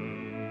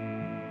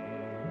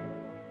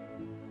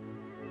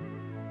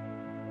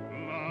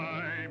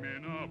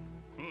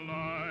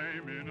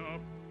 Climbing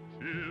up,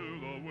 till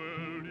the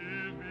world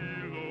is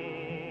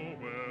below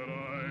where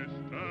I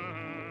stand.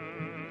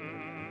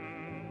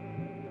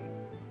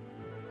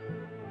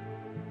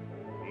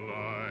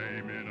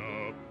 Climbing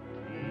up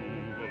to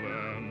the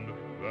land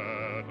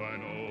that I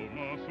know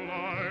must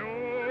lie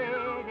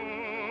over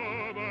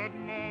that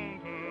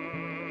mountain.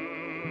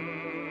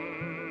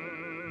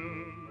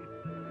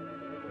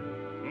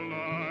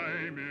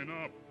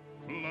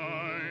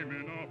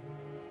 Climbing up,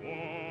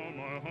 for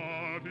my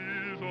heart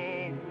is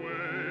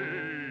away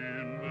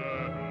in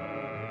that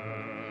land.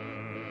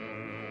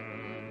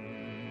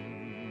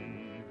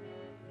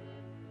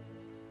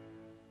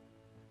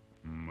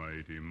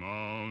 Mighty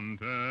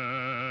mountain,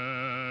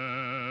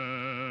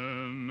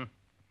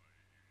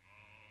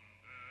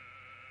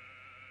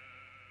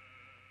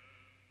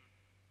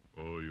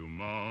 oh, you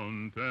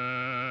mountain,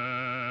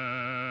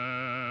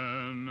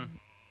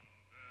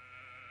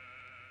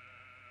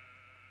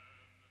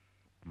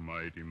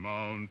 mighty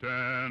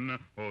mountain,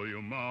 oh,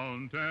 you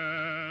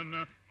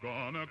mountain,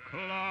 gonna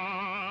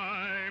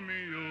climb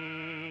you.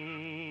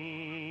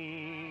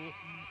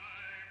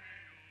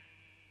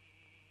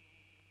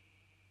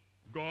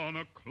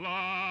 Gonna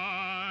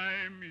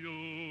climb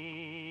you.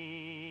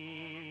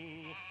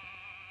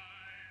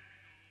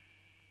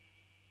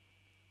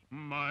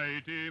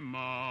 Mighty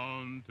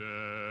mountain,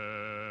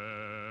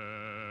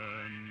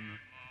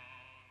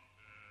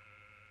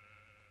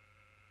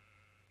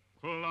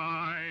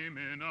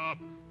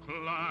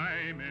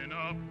 climbing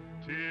up,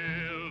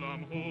 till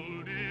I'm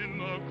holding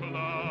the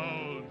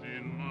clouds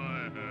in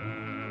my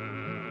hand.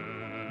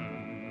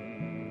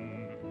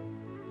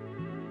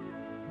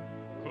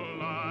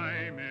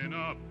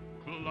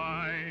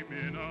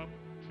 Climbing up,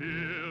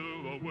 till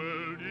the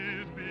world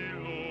is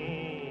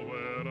below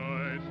where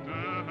I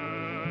stand.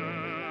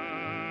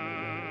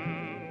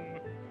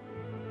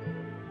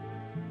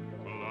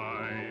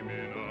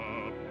 Climbing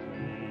up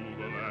to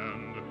the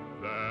land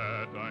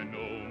that I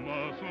know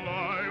must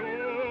lie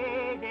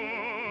over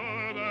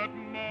that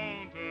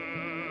mountain.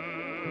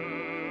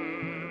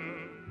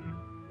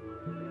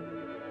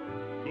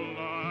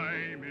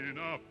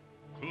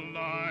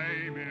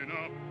 Climbing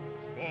up,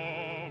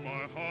 for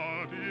my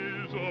heart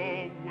is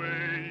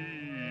away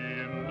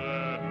in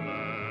that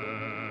land.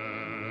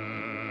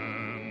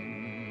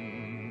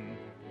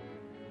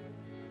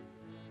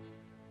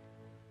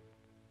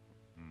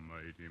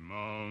 Mighty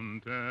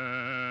mountain,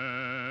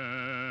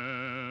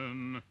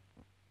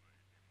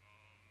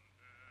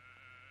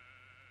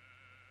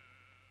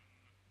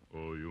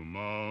 oh, you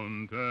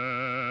mountain,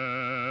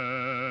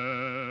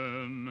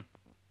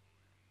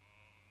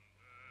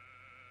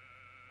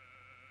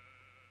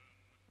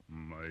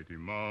 mighty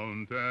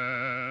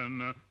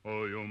mountain,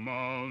 oh, you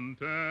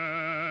mountain,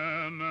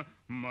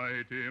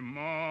 mighty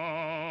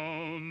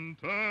mountain.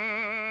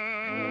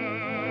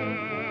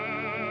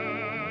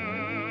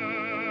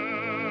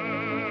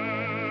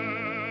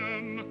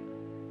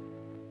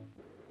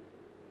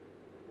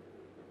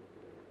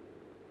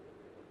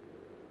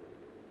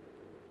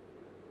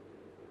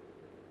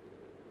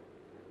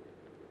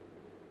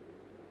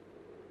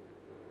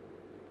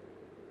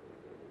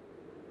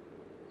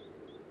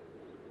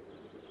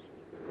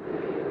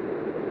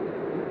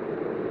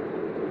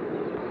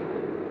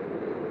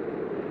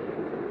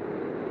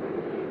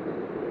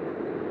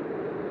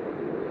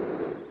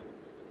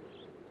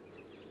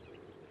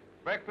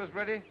 Breakfast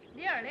ready?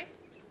 Nearly.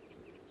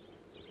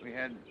 We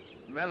had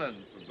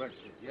melons for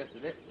breakfast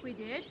yesterday. We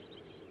did.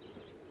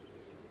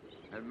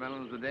 Had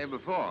melons the day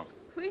before.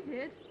 We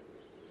did.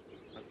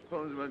 I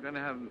suppose we're going to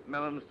have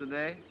melons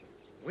today?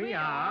 We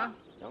are.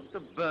 Don't the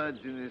birds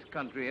in this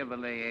country ever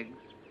lay eggs?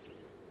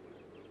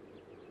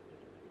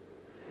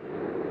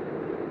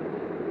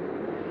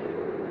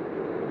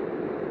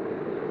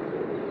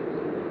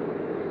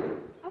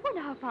 I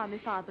wonder how far my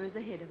father is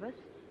ahead of us.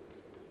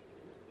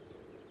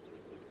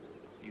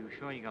 You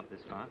sure you got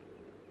this far?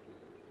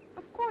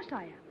 Of course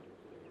I am.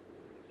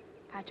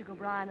 Patrick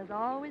O'Brien has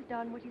always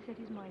done what he set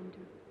his mind to.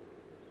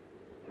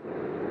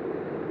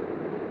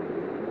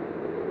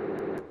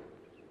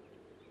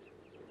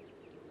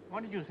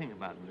 What did you think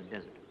about in the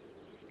desert?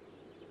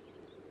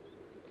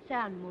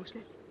 Sand,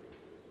 mostly.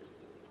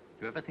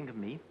 Do you ever think of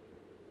me?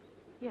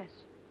 Yes.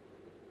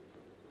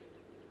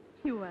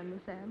 You and the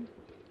sand.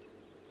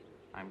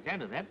 I'm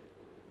glad of that,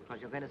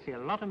 because you're going to see a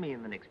lot of me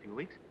in the next few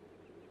weeks.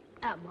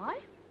 Am I?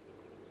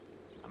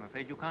 I'm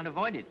afraid you can't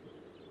avoid it.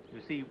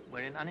 You see,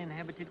 we're in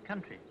uninhabited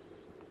country.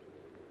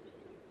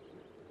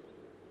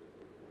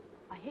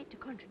 I hate to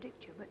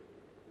contradict you, but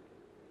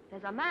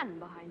there's a man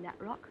behind that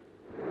rock.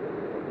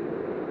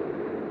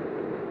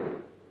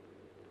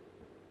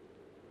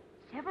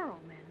 Poor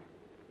old man.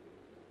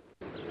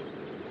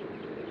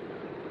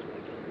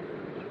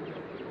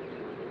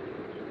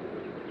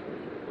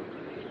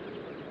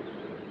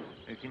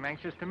 They seem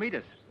anxious to meet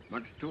us.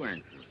 Much too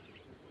anxious.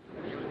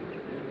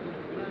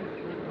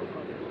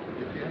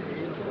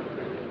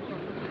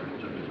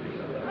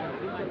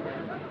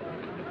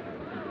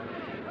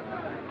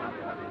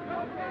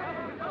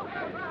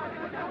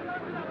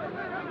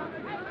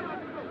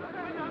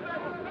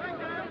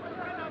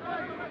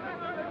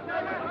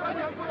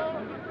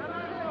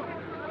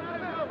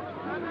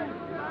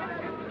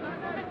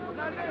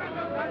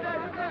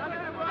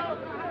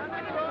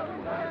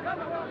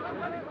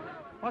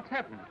 What's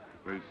happened?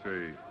 They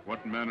say,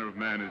 what manner of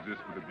man is this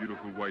with the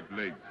beautiful white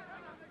legs,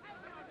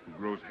 who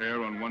grows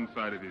hair on one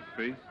side of his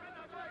face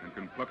and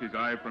can pluck his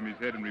eye from his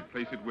head and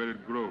replace it where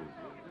it grows?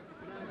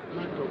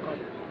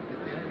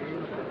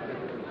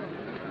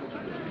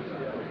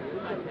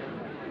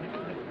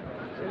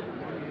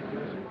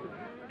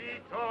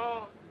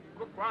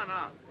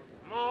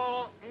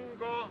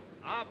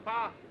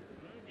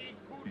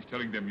 He's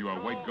telling them you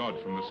are white gods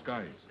from the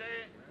skies.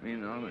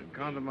 Mean on the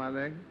count of my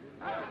legs?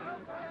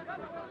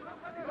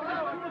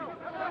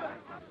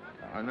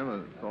 I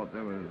never thought they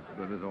were as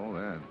good as all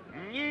that.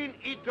 Nyin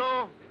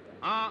ito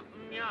a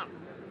nyan.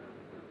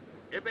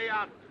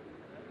 Ebeat.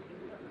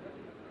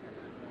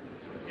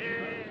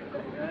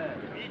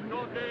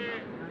 Ito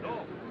de do.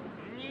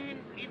 Nyin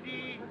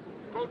idi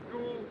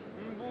kotu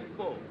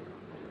mbuko.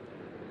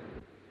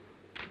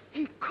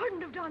 He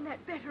couldn't have done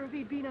that better if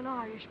he'd been an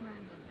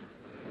Irishman.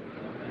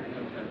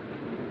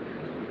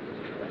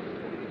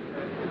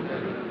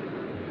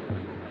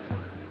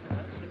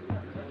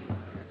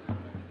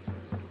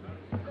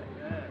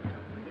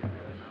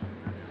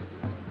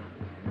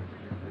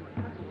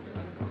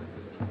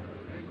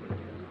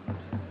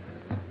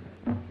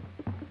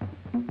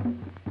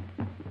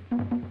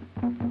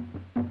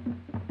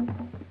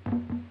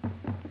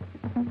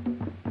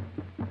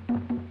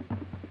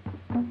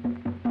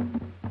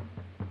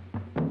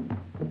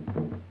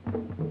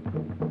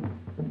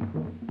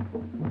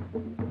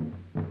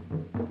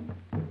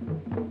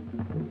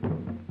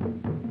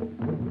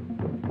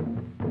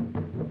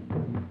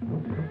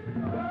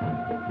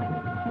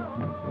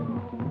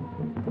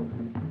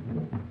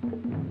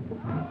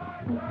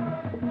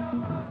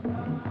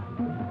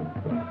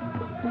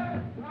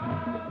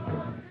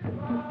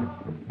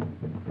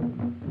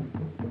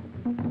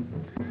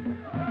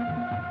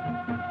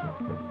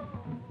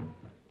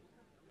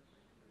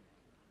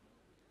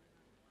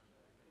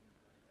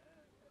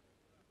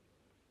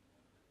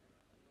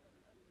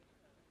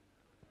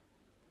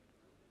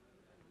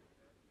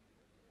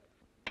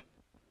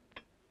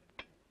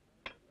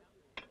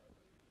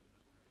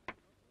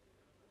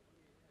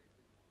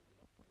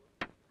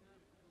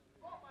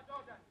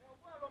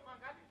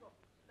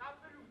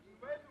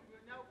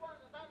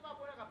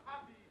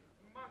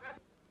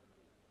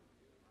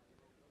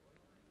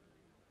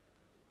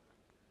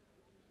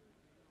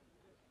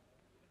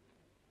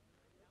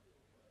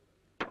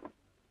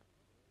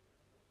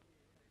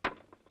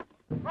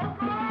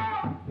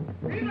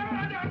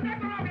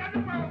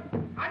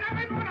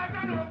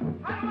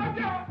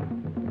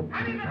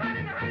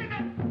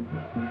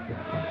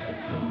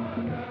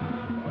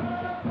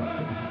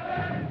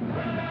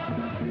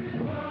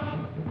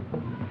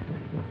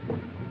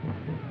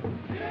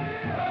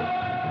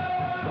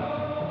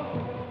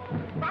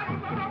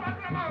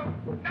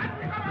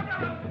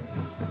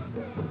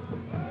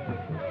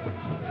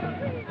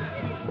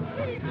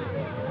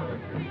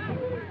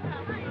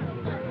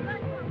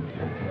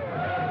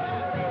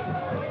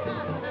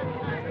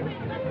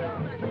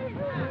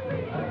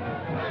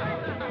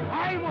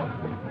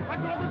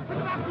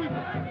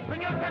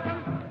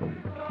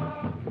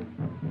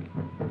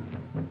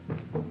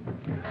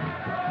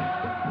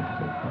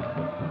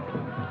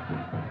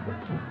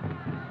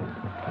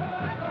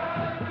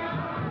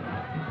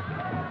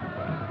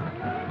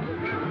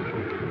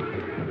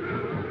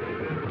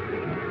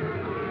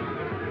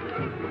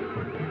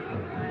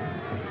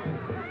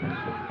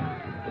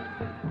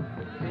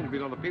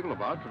 People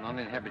about from an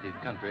uninhabited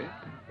country.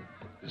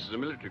 This is a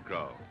military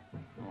crowd.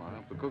 Oh, I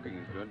hope the cooking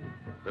is good.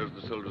 Those are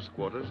the soldiers'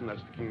 quarters, and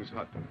that's the King's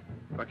hut.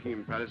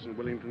 Buckingham Palace and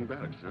Wellington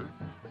Barracks, huh?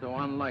 So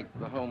unlike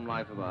the home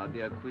life of our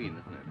dear Queen,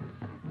 isn't it?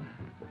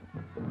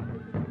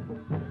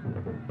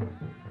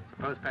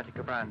 Suppose Patrick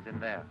O'Brien's in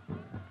there.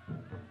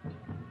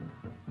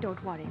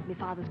 Don't worry, my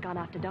father's gone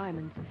after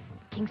diamonds.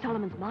 King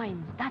Solomon's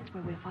mines, that's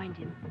where we'll find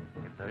him.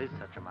 If there is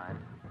such a mine.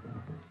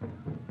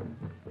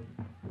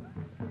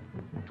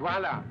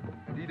 Twala,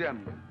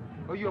 Didam,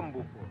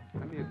 Oyombupo.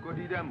 I mean,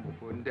 Godidam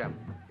before them.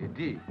 It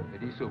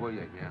is over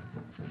here.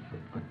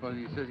 Well,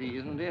 he says he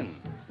isn't in.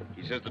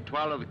 He says the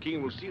Twala of the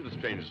king will see the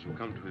strangers who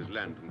come to his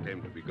land and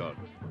claim to be gods.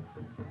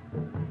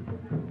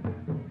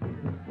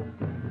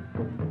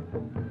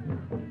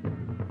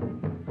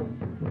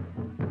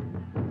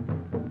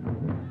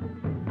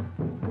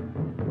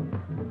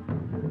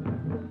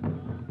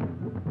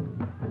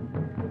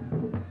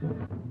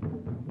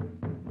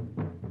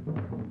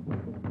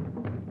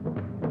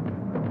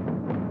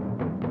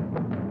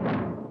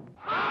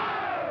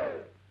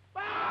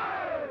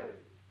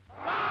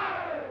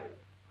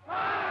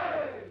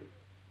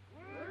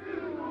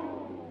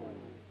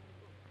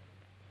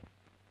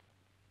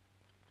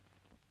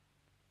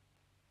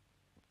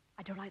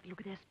 don't like the look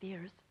of their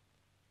spears.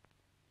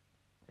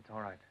 It's all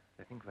right.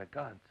 They think we're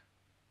gods.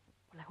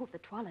 Well, I hope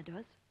that Twala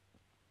does.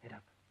 Head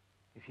up.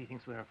 If he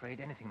thinks we're afraid,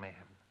 anything may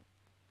happen.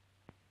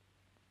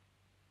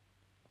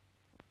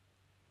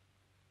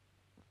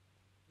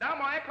 Now,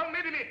 my come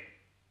with me.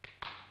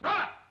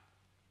 Run!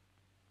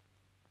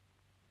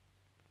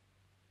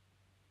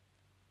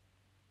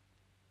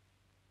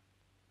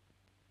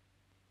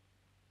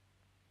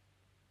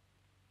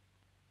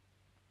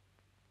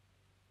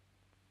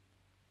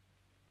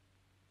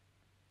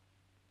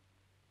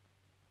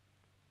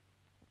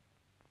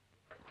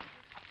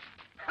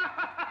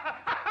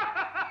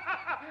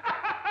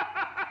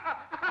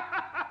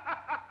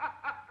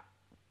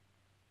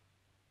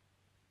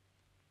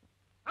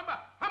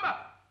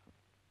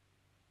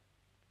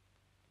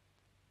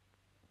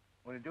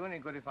 Would it do any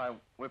good if I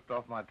whipped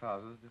off my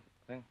trousers, do you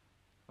think?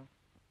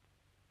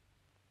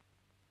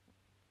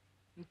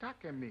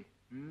 Ntakemi,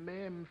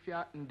 mem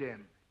fiatin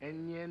dem,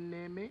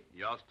 enyeneme.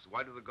 He asks,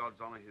 why do the gods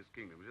honor his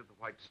kingdom? Is it the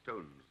white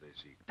stones they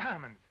seek?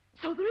 Diamonds.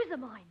 So there is a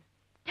mine.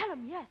 Tell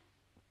him yes.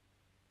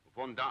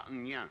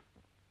 Fondatan,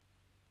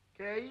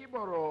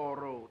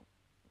 Keibororo,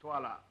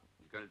 Twala.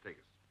 He's going to take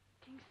us.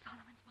 King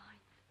Solomon's mine.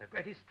 The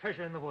greatest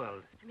treasure in the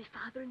world. And my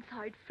father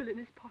inside filling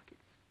his pockets.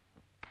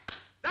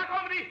 That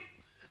company!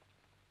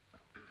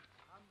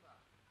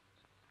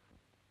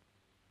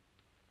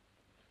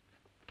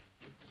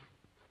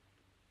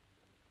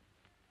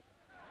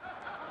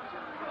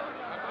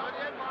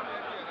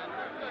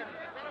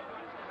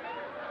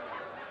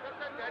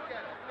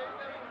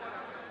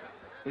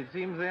 It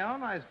seems they are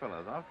nice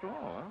fellows, after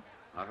all, huh?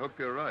 I hope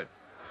you're right.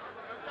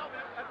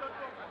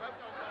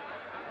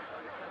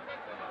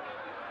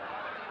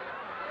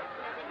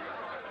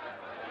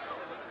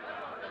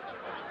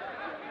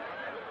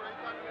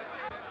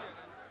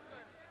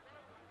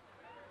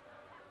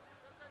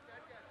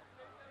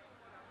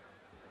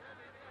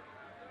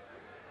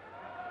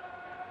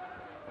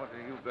 What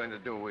are you going to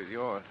do with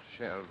your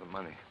share of the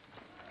money?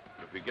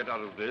 If we get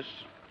out of this,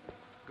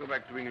 go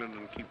back to England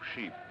and keep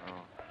sheep.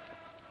 Oh.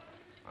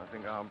 I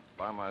think I'll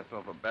buy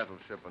myself a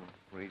battleship and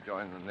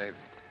rejoin the Navy.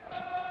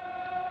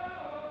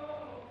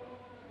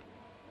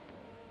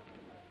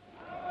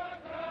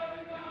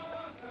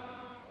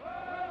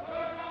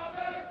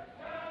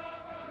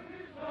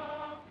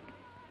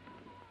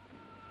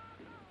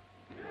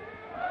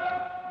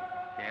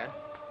 Yes?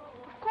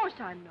 Of course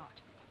I'm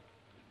not.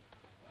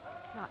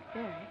 Not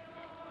very.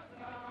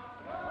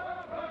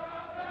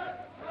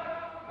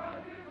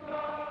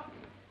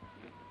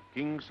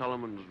 King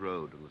Solomon's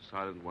Road and the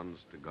silent ones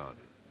to guard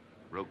it,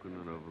 broken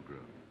and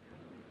overgrown.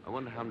 I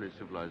wonder how many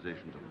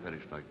civilizations have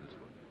perished like this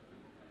one.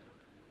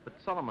 But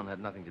Solomon had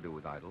nothing to do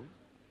with idols.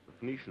 The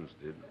Phoenicians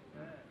did.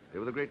 They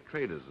were the great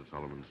traders of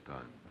Solomon's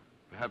time.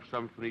 Perhaps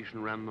some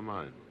Phoenician ran the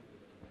mine.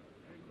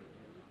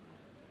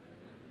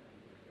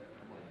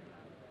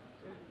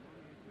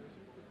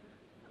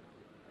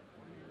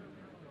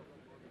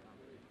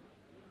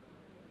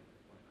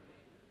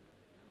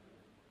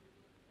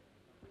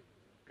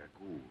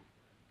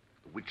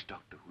 The witch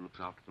doctor who looks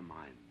after the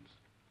mines.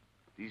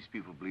 These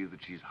people believe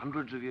that she's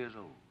hundreds of years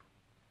old.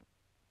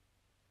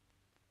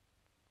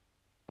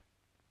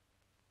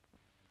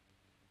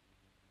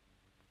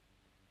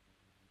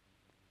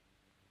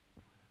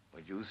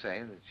 Would you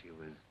say that she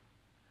was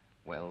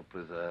well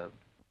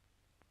preserved?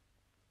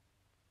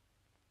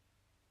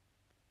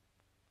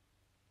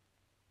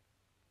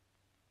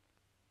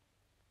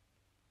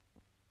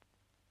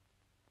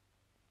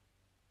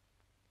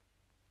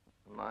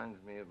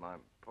 Reminds me of my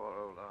poor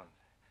old aunt,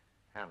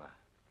 Hannah.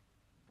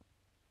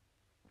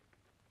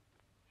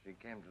 She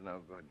came to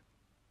no good.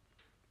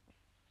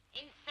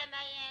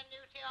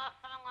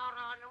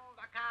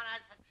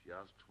 She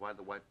asks why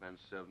the white man's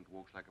servant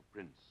walks like a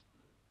prince.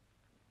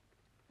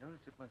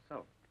 Noticed it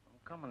myself.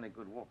 Uncommonly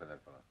good walker,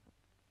 that fellow.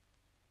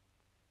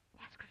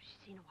 Ask her if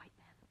she's seen a white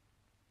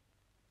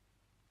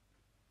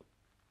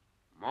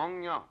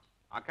man. Mongya,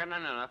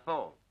 akanana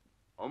tho,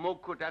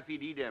 omokut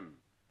afididem,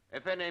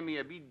 efenemi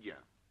abidja,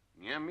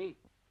 nyami.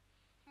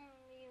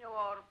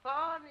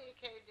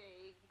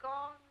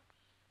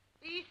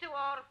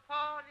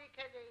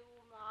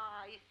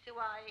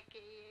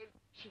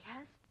 She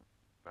has?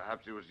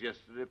 Perhaps it was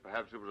yesterday,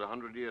 perhaps it was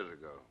 100 years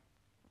ago.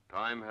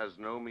 Time has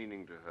no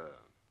meaning to her.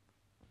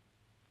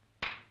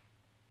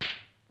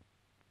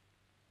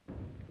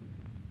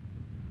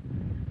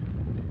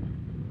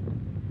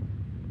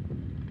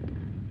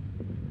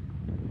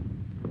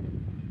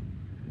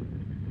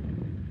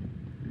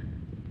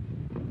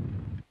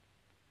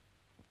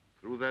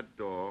 Through that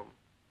door,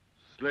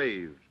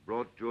 slaves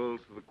brought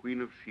jewels to the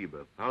Queen of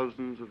Sheba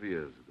thousands of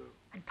years ago.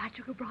 And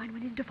Patrick O'Brien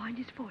went in to find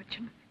his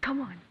fortune.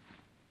 Come on.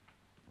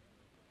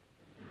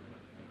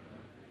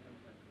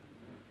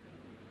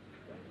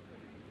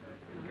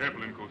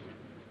 Careful, Inkosi.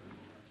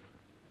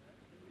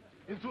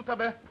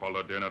 Insutabe.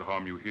 Paula dare not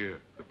harm you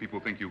here. The people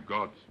think you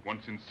gods.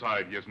 Once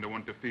inside, he has no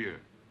one to fear.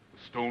 The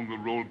stone will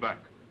roll back.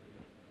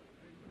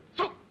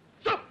 Come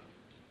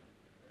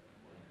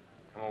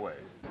away.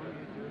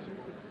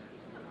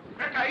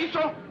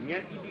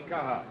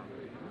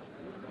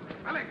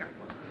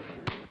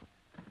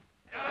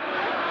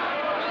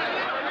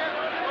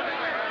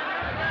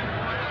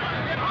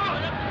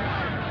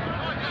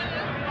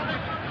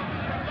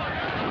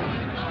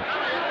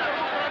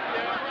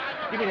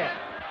 Give me that.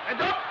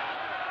 Heads up!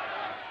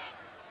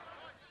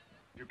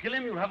 If you kill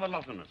him, you'll have a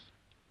lot on us.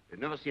 They've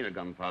never seen a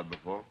gun fired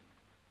before.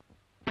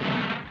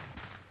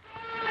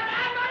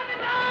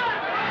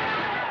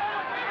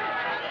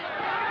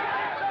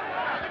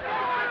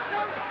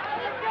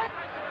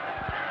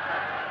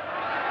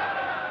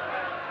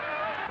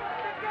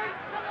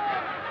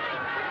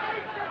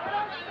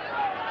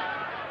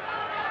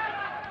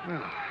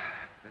 Well,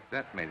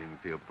 that made him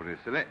feel pretty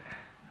silly.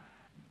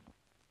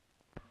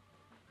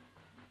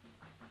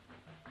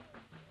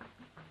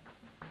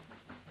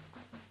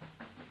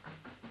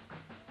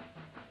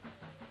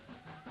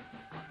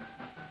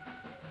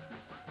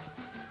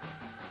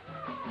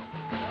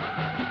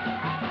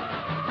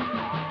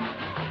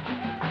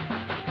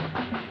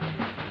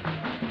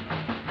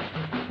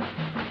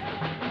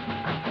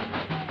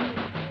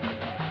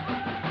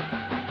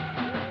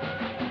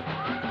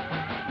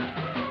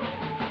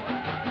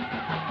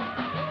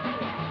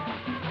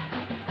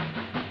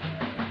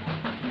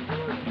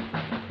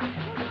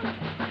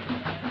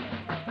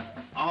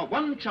 Our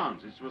one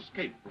chance is to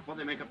escape before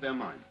they make up their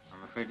minds.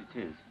 I'm afraid it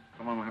is.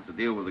 Someone will have to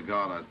deal with the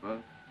guard, I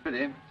suppose.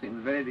 Pity. Seems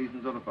a very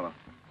decent sort of fellow.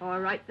 All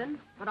right, then.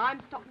 But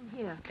I'm stopping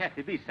here.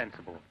 Kathy, be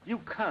sensible. You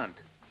can't.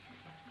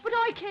 But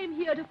I came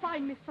here to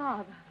find my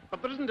father.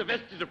 But there isn't a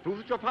vestige of proof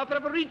that your father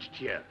ever reached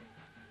here.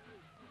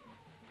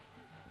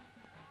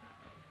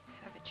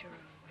 Have it your own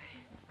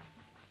way.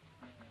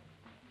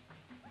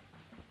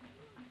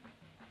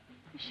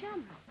 The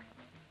shamrock.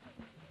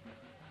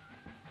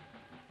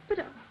 But,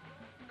 of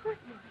course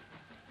not.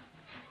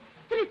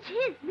 Then it's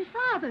his, my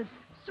father's.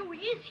 So he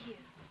is here.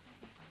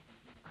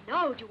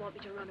 Now do you want me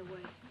to run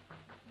away?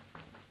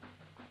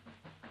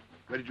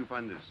 Where did you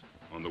find this?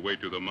 On the way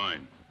to the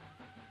mine.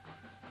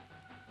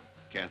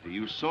 Kathy,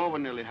 you saw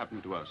what nearly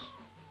happened to us.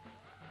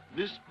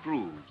 This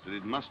proves that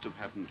it must have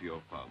happened to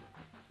your father.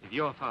 If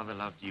your father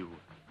loved you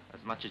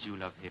as much as you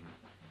love him,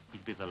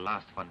 he'd be the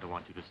last one to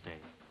want you to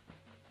stay.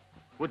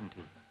 Wouldn't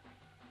he?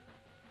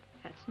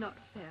 That's not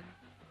fair.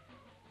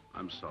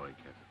 I'm sorry,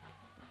 Kathy.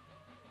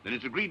 Then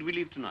it's agreed we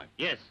leave tonight.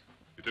 Yes.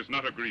 It is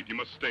not agreed. You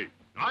must stay.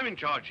 I'm in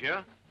charge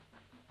here.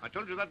 I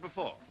told you that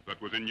before. That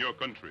was in your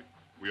country.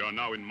 We are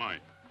now in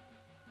mine.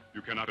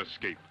 You cannot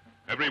escape.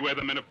 Everywhere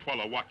the men of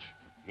Twala watch.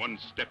 One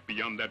step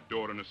beyond that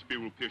door and a spear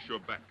will pierce your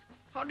back.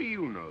 How do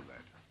you know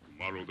that?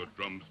 Tomorrow the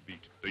drums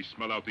beat. They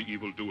smell out the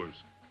evildoers.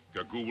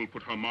 Gagu will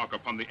put her mark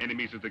upon the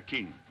enemies of the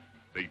king.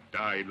 They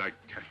die like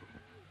cattle.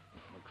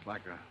 Looks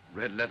like a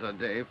red letter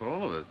day for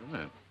all of us,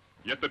 doesn't it?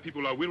 Yet the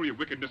people are weary of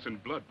wickedness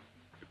and blood.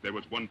 If there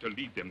was one to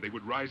lead them, they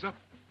would rise up.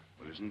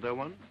 Well, isn't there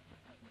one?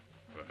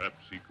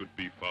 Perhaps he could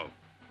be found.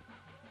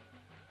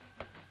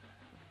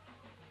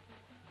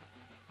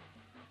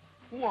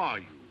 Who are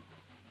you?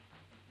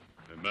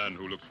 A man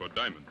who looks for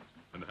diamonds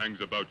and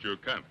hangs about your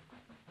camp.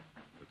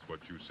 That's what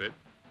you said.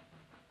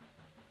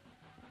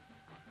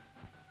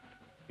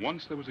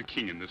 Once there was a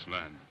king in this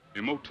land,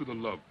 Emotu the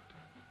Loved.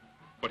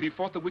 But he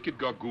fought the wicked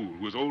Gagu,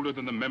 who was older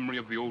than the memory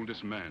of the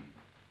oldest man.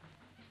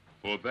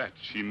 For that,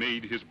 she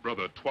made his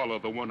brother, Twala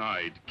the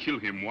One-Eyed, kill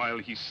him while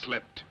he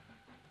slept.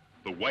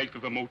 The wife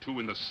of Emotu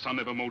and the son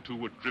of Emotu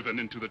were driven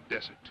into the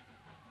desert.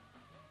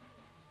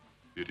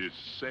 It is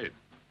said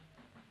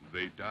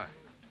they died.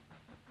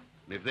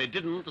 And if they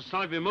didn't, the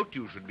son of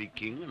Emotu should be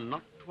king and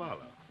not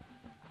Twala.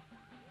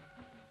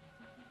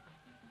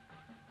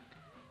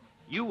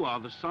 You are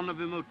the son of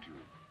Emotu.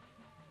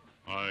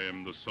 I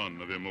am the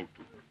son of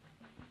Emotu.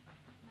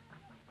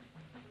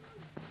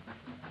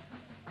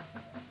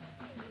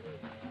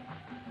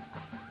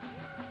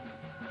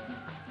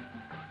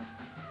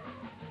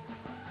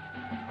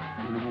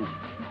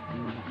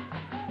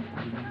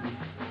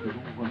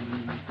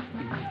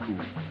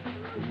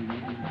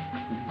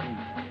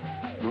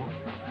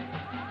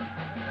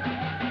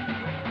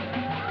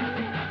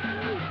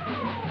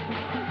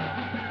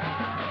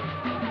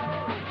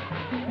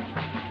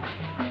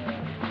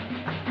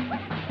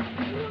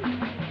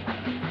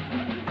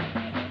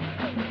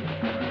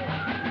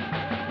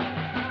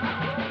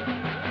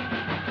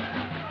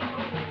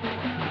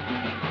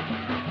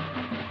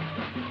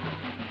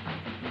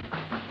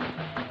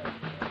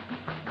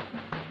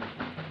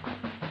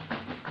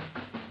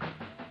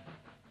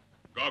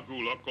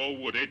 Ko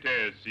would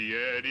ete si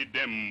edi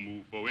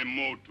demu fo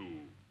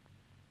Emotu.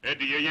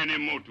 Edi yen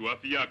Emotu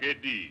afiak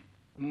edi.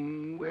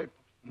 Wet,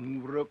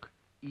 rook,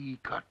 e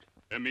cut.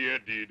 Emi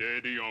edi de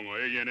edi yongo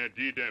yen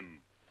edi dem.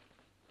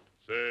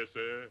 Se.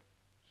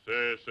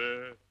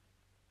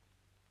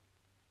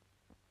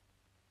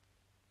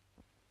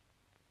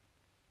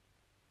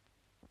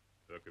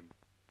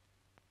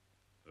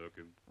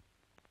 Hurkin.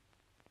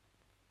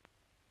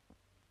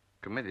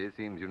 Committee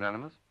seems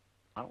unanimous.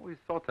 I always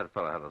thought that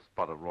fellow had a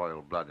spot of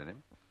royal blood in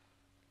him.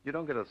 You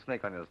don't get a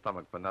snake on your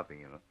stomach for nothing,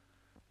 you know.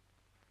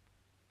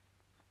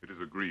 It is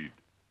agreed.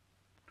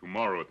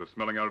 Tomorrow, at the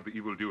smelling out of the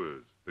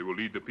evildoers, they will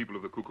lead the people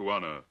of the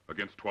Kukuana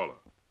against Twala.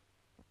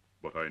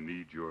 But I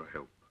need your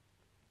help.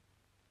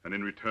 And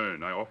in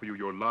return, I offer you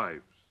your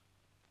lives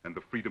and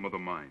the freedom of the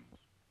mines.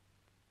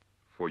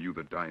 For you,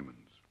 the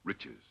diamonds,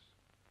 riches.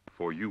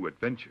 For you,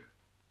 adventure.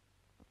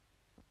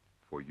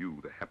 For you,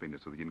 the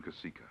happiness of the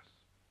Incasicas.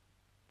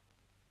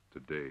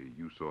 Today,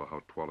 you saw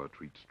how Twala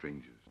treats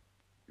strangers.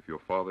 If your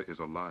father is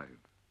alive,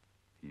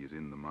 he is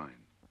in the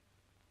mine.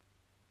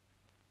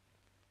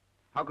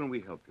 How can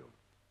we help you?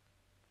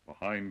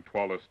 Behind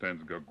Twala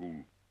stands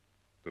Gagul.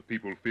 The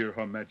people fear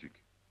her magic.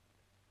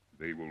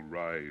 They will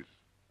rise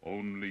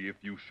only if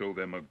you show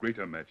them a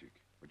greater magic.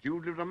 But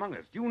you've lived among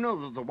us. You know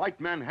that the white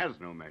man has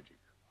no magic.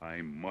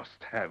 I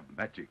must have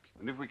magic.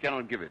 And if we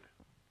cannot give it?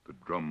 The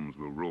drums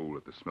will roll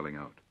at the smelling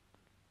out.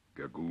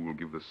 Gagul will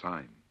give the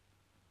sign.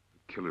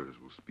 The killers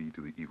will speed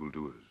to the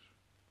evildoers.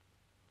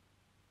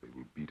 They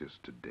will beat us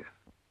to death.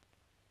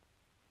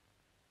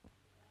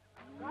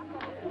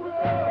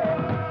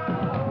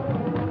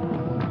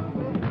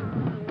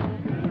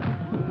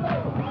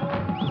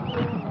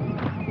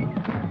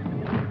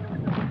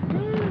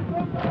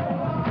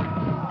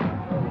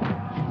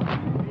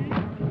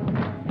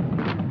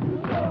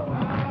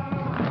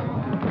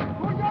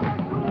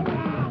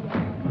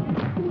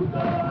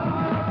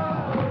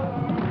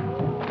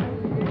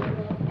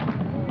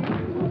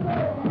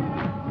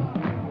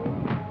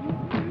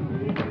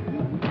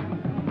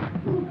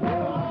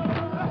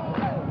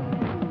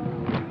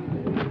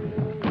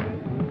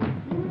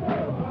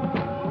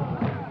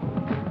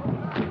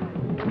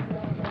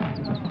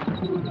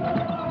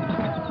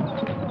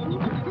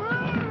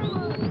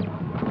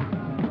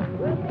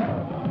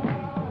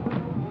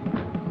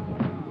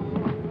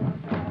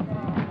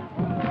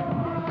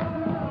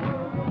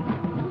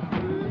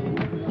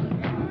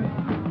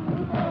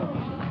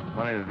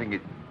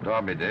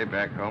 Derby Day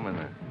back home in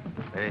the...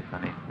 Very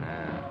funny.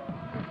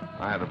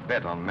 I had a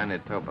bet on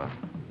Manitoba.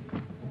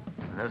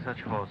 No such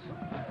horse.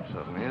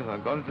 Certainly is.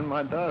 I've got it in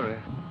my diary.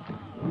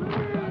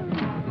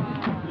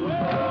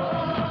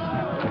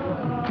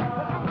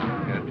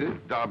 Here it is.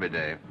 Derby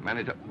Day.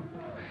 Manitoba.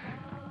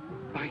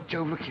 By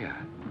Jove, look here.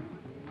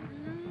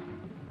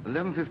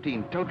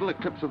 11:15. Total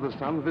eclipse of the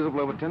sun visible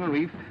over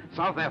Tenerife,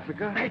 South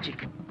Africa.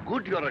 Magic.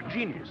 Good, you're a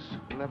genius.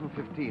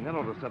 11:15. That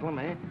ought to settle them,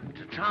 eh?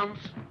 It's a chance.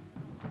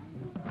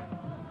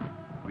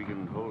 We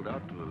can hold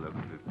out till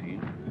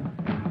 11:15.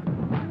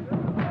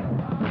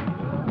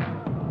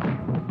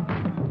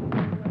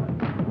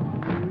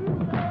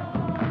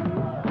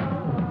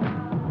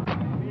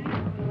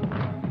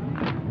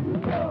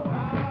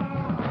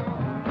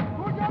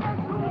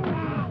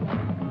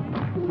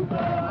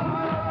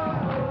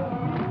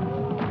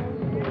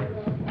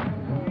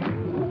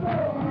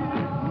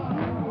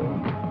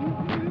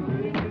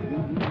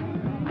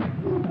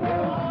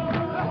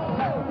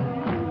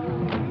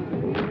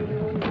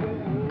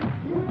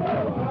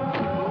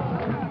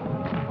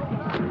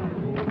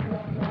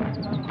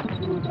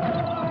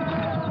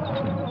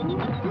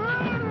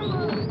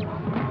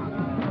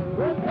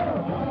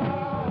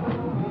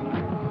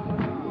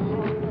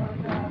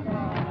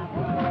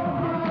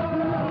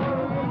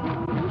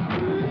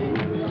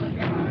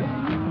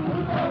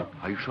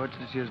 Sure it's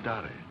this year's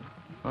diary?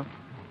 Huh?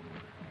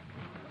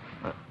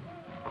 Of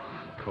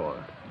course.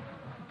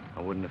 I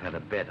wouldn't have had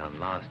a bet on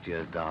last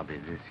year's derby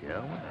this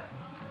year, would I?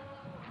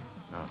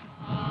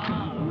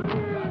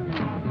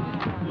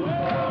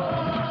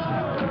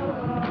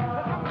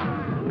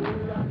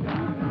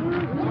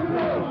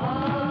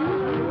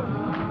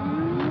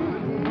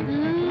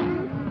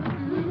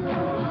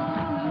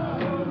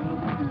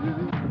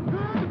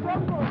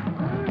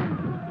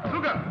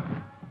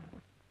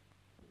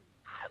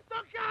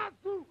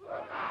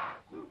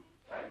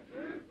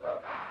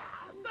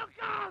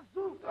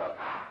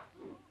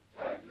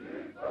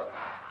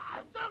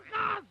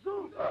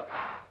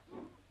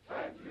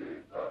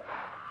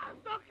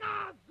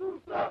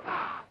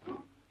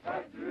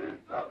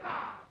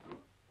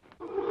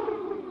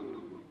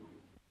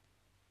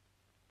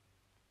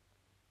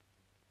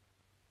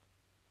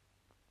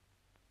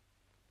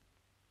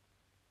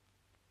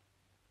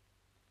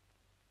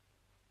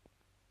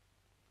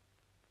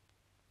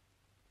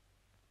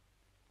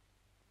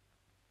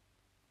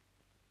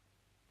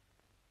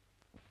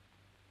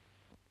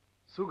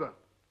 Sugar.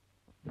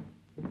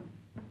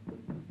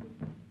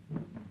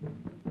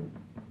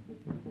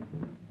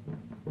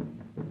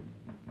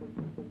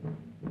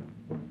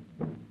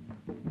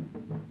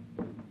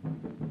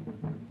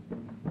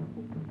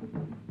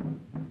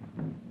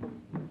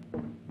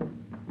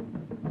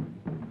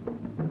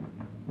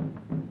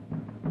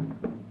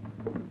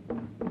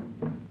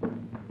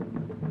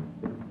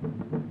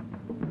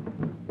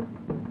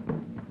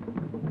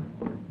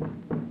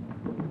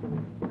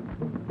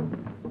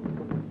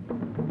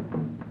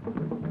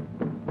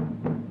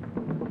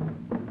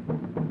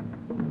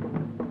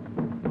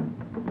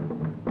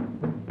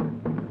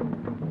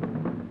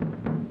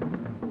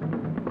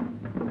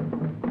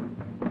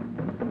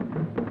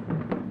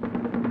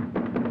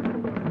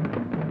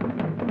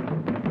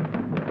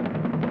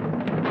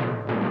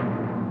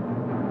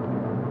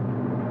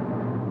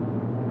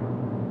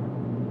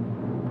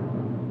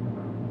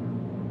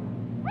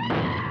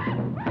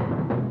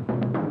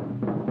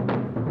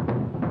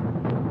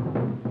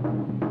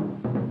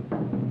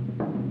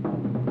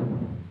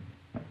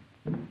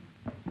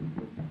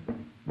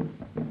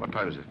 What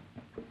time is it?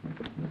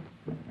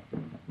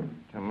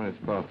 10 minutes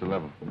past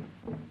 11.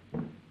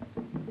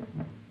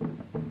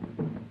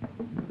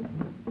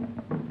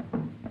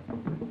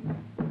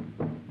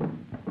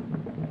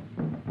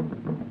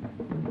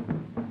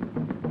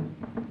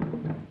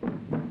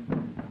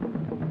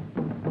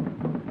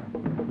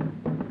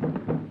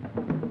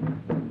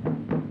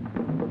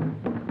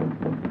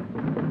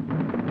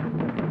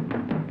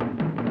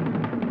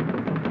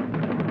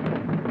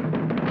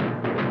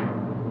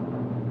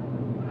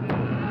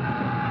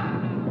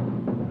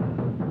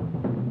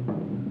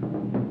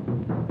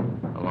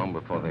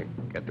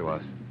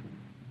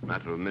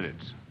 Matter of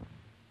minutes.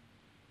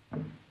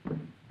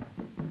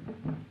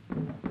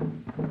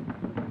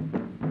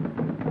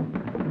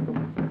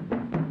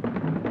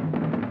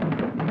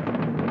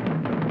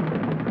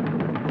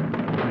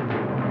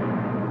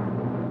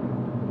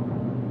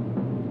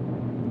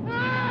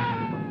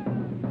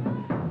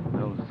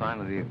 No sign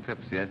of the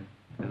eclipse yet,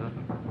 is there?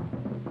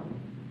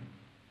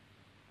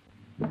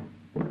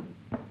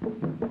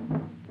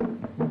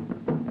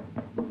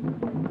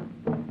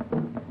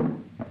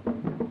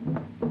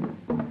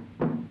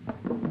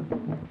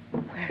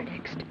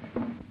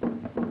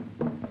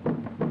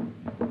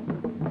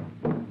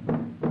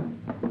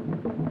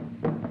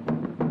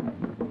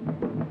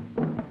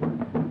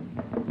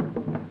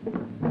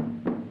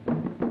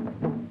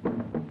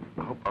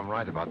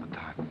 About the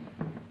time.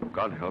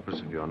 God help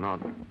us if you're not.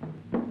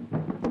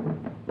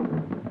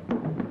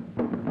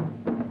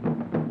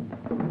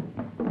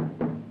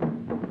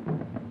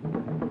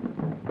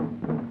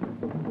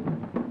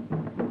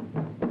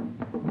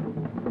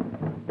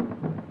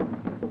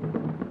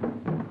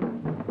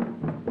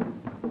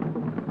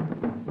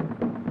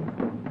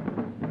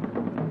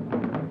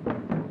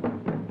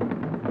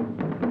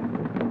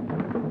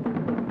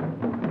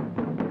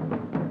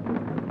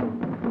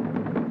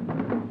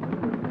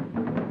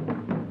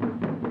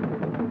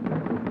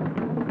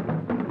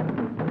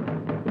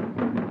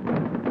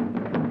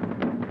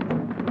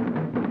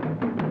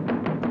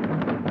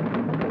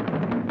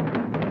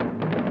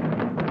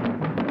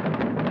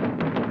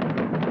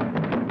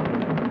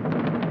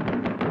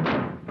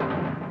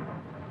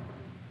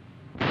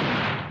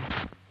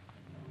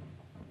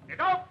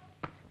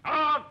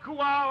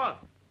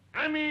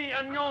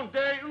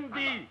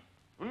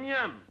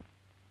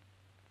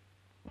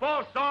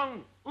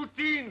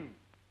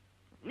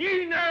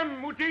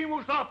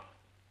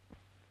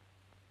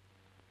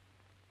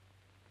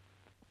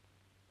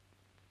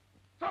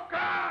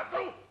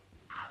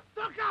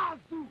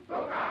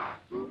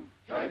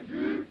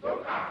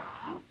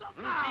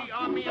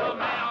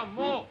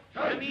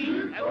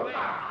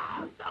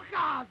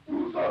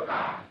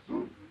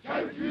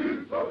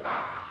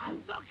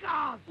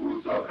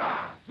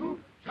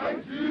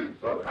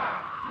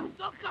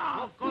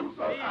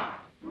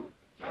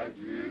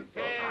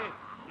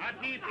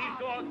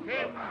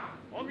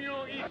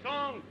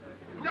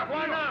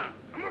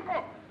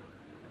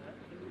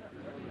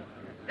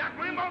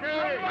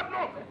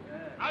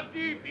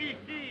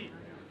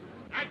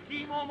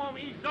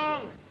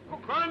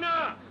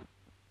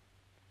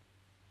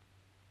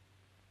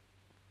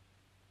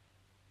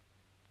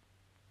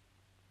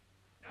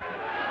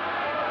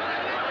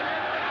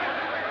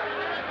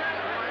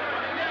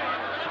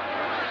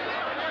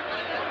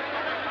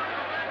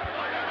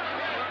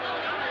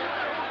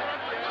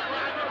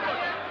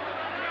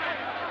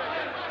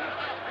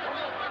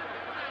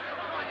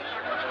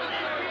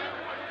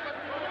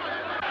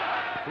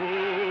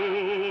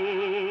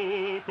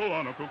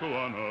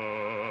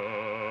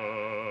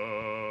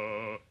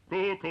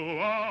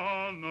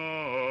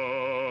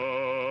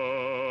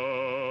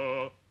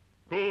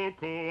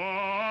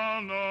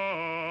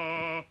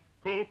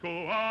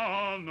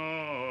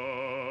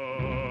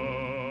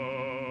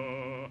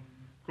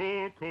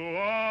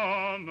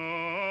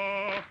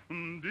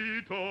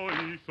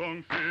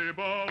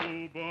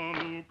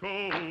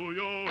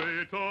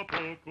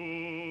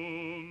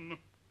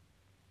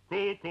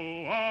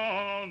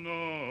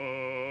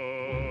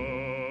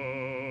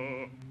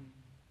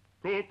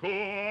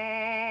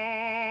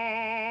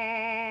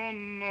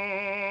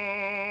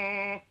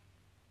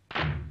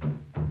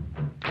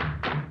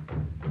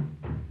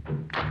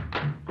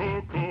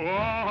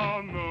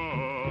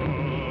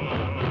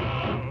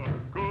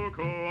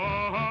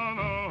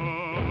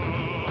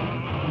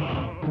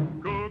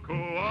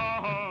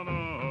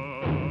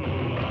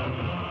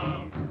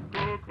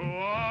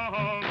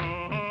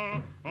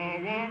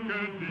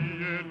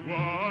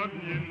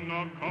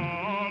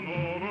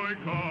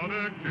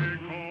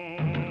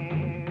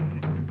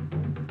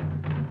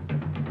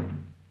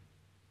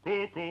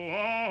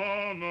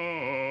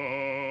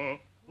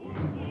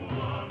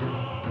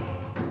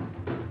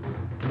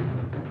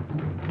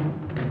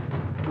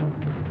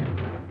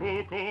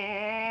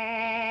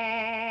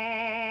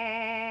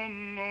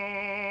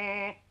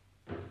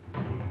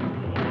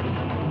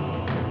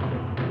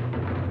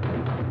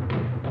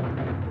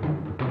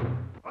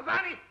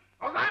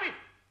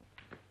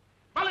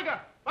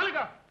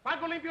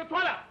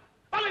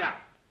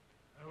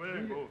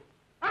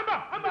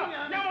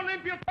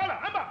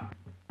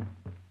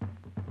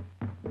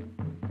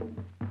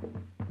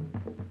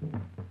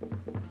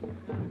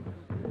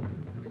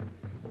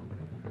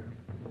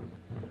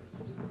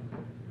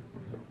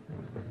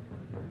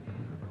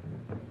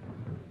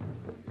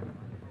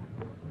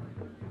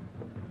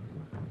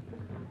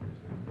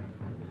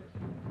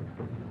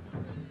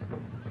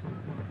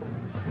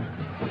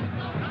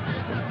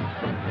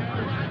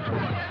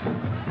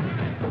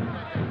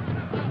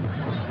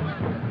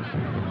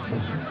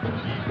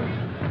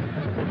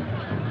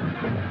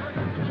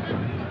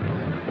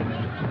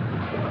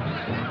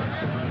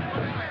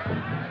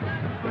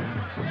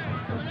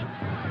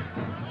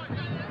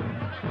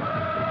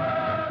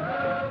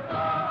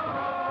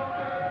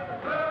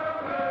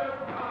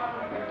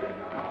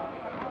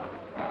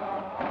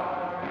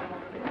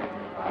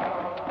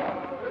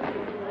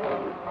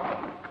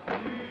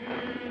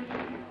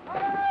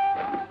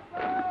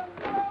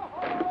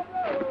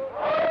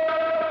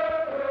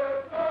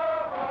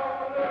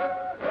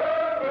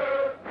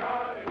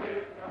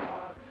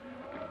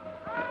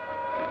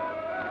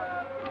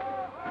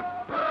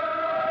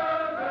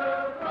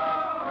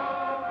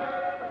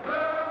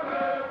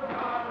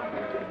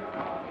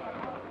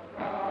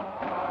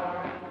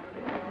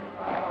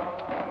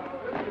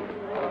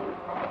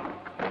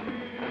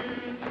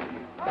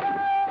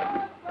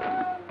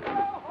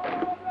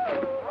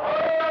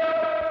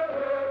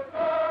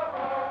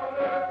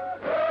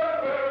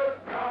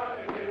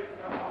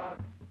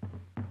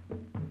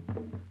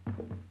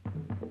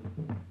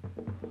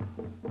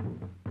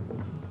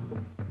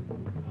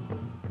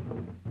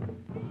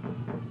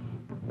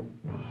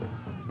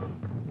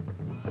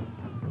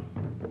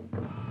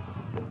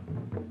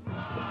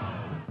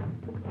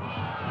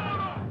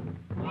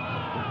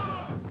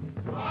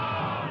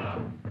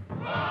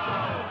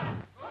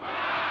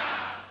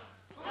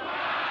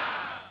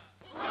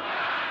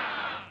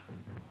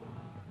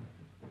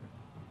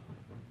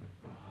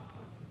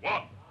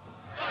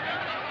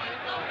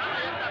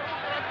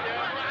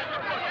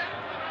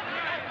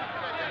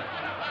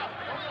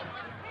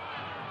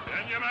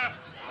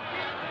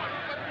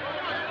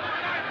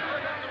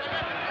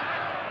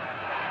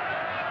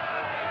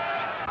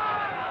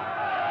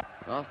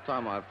 Last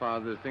time I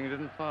fired this thing, it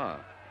didn't fire.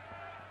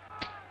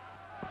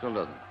 Still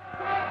doesn't.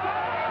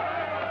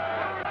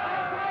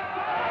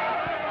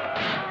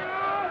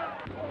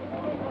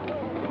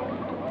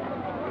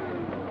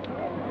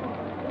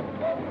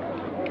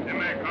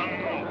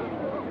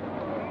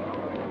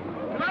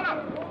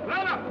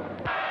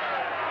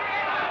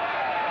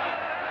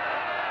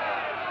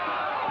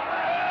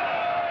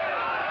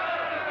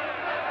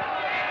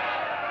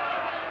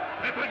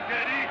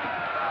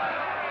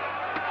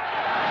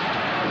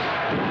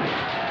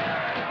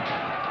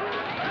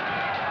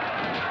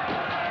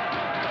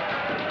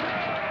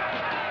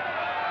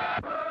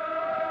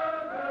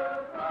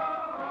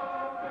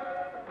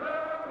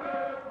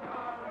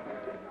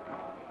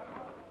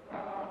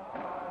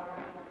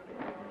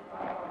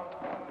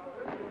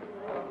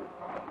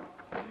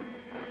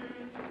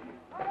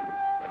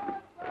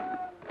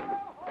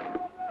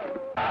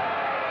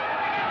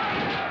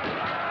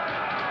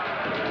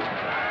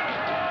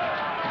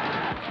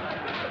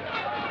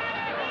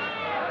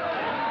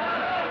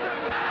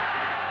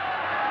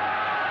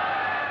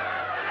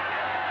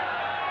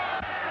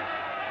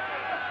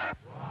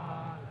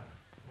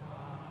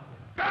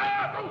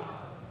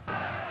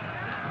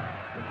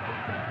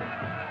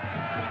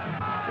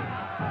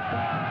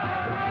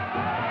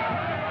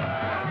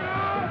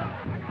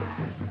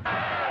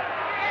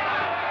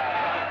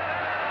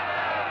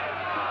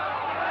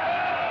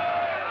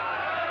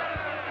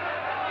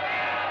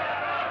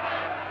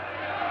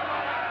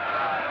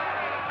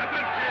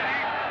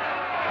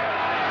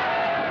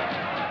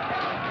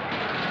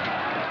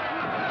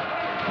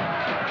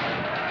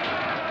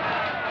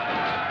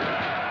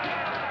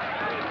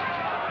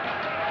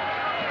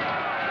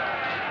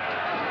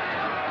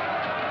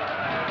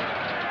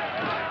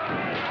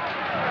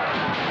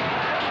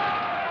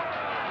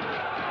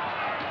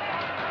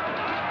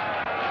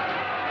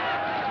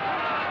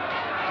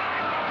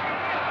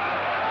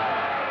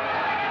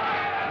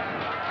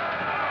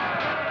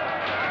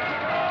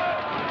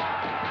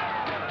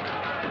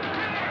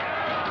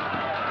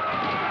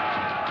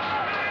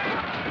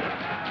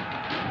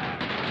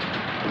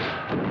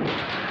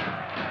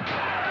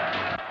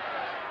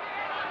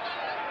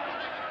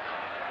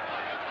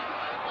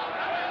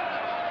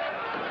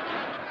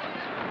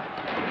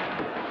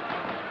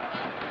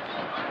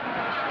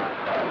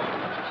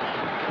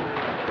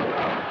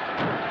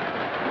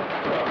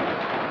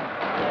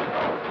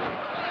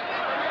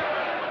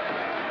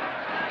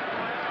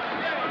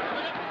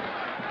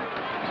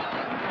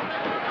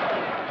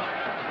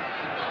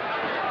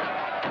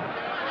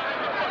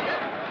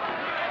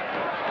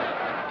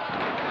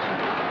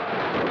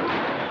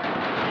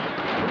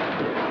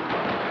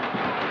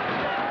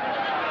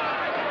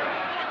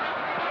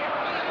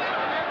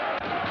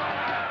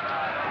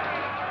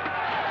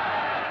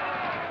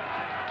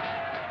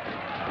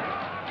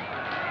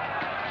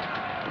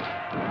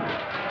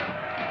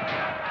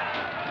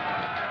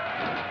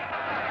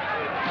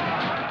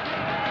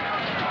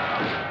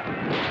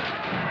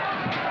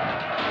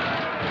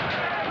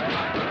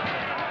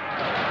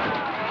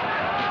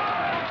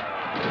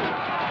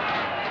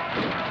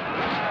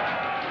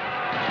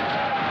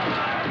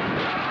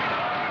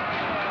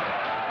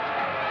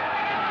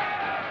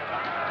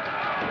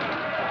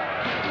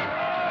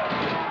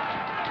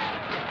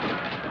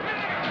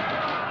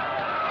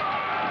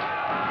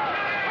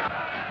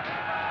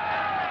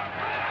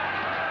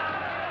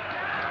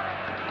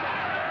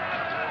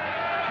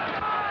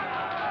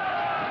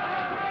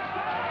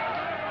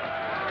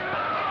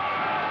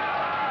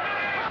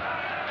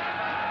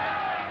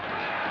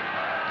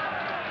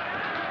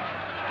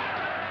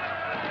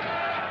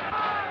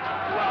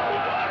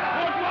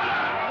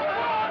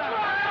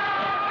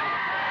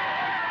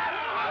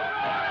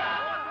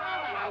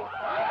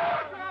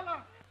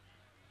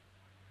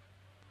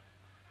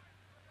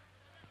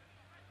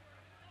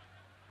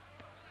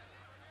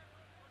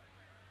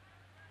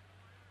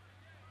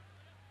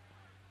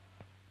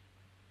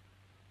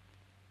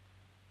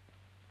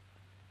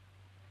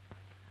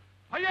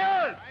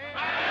 Hayır!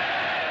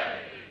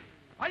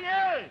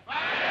 Hayır!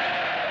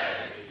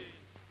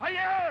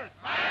 Hayır!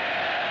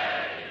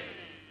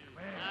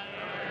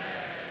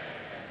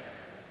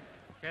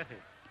 Kathy.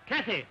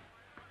 Kathy!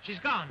 She's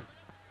gone.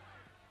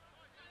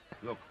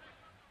 Look.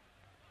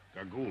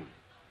 Gagoon.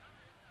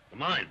 The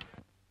mine.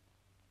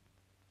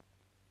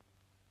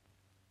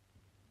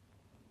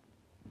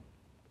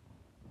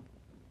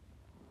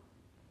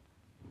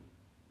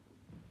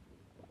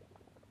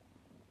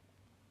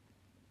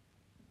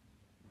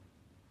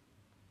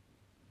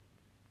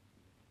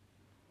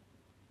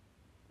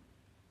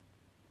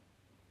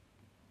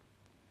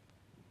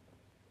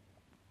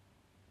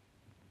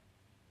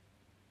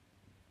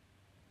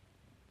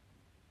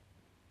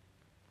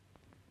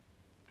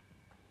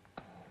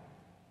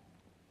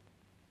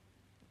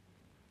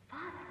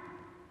 Father.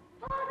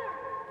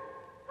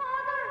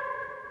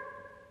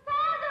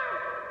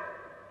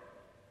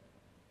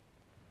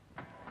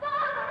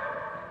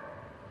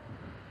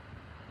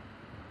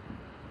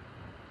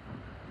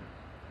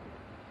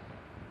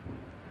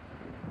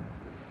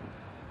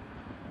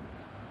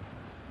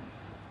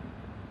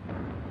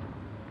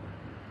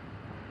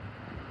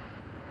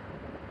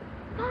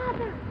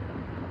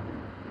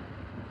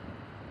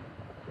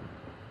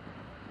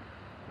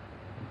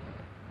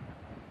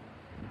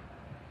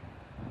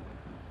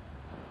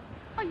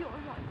 you all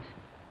right?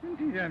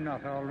 Indeed, I'm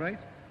not all right.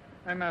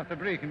 I'm after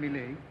breaking my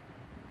leg.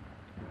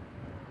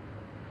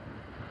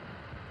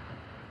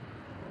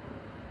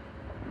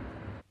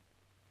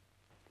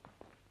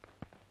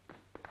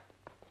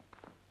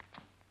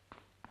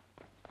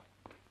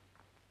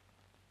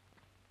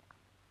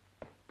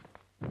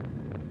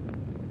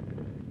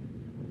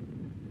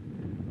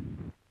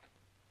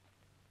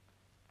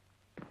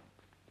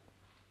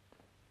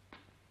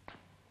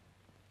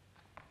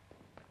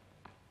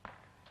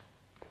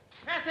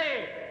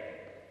 Cassie!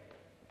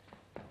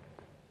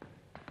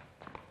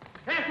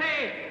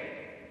 Cassie!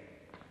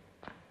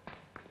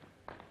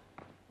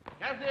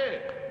 Cassie!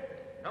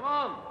 Come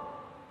on!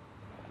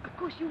 Of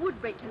course you would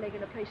break your leg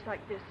in a place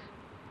like this.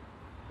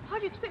 How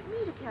do you expect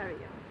me to carry you?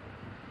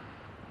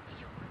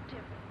 You're a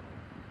devil.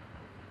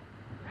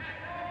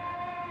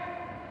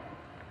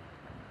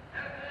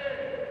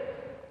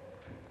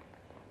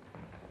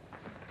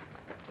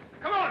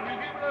 Come on, we'll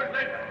be with us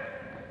later.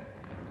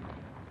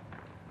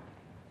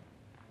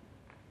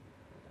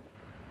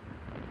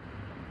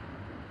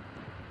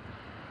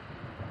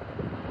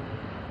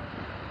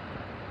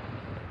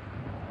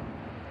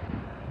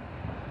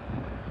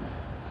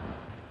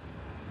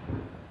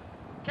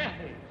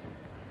 Cassie!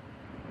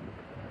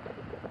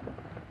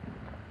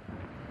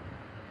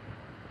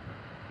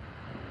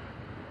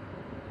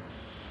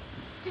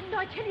 Didn't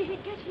I tell you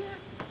he'd get here?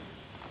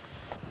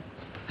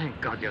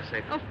 Thank God you're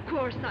safe. Of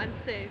course I'm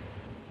safe.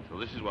 So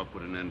this is what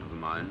put an end to the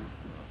mine.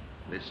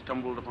 They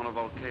stumbled upon a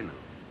volcano.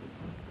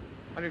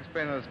 How do you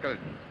explain those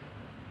skeletons?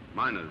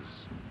 Miners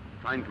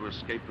trying to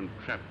escape and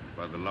trapped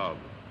by the lava.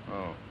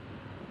 Oh.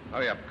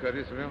 Hurry up,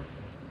 Curtis, will you?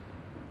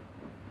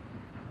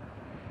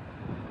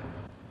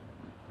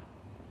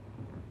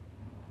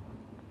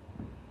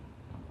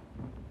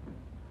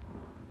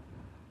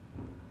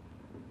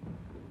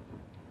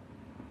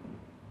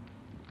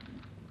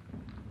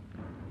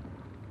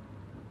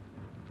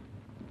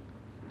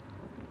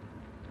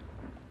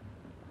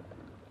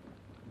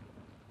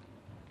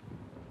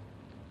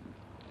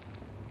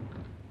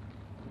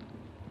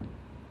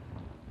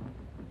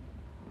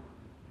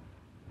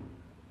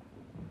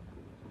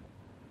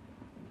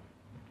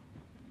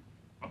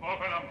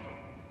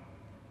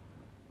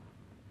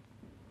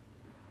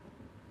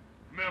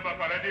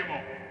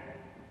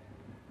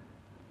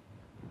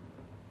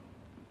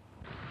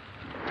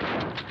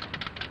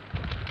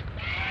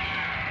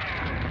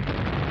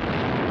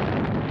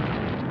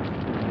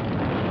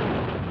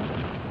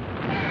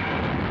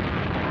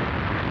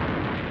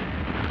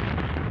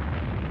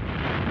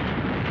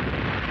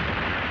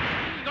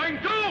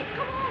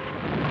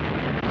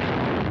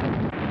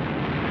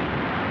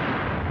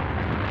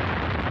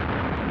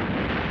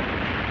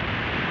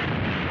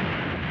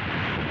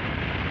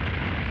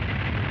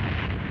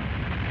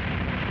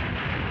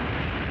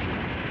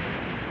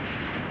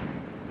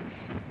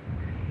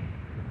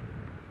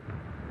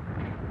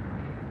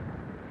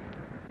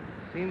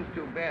 Seems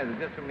too bad that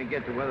just when we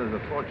get to where there's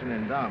a fortune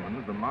in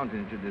diamonds, the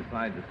mountain should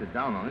decide to sit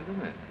down on it,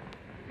 doesn't it?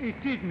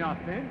 It did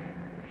not, then.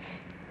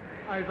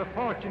 I've a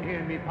fortune here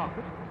in my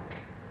pocket.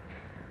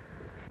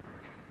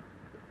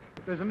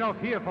 There's enough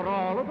here for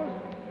all of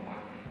us.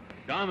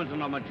 Diamonds are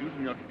not much use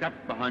when you're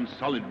trapped behind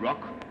solid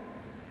rock.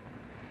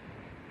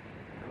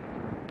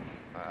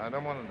 I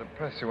don't want to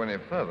depress you any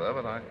further,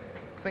 but I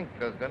think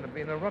there's going to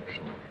be an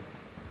eruption.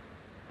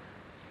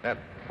 That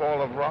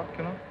fall of rock,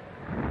 you know?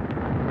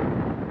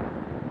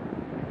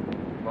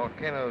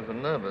 Volcanoes are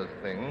nervous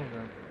things.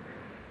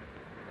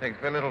 Takes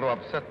very little to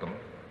upset them.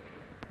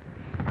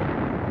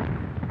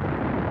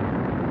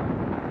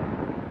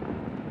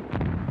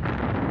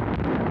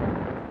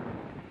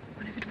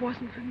 And if it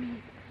wasn't for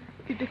me,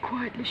 you'd be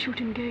quietly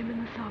shooting game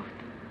in the south.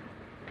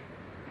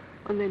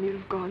 And then you'd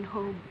have gone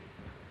home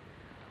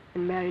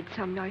and married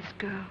some nice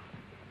girl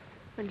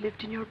and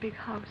lived in your big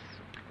house.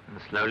 And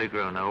slowly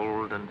grown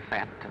old and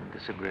fat and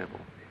disagreeable.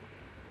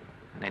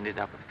 And ended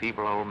up a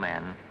feeble old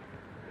man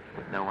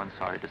with no one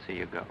sorry to see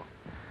you go.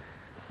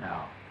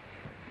 No,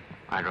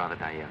 I'd rather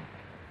die young.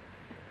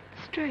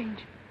 Strange.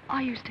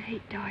 I used to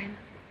hate dying.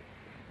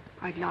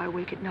 I'd lie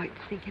awake at night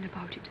thinking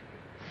about it,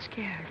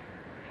 scared.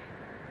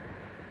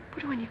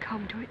 But when you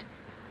come to it,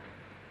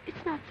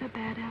 it's not so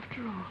bad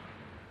after all.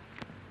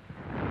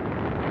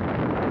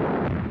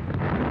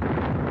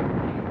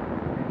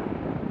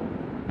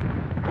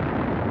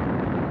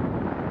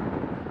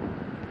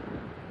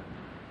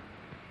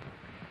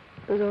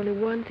 There's only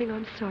one thing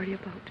I'm sorry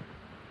about.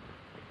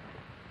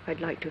 I'd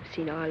like to have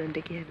seen Ireland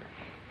again.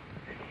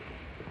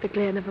 The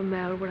glen of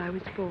Amel where I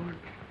was born,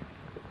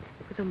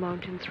 with the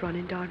mountains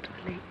running down to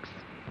the lakes.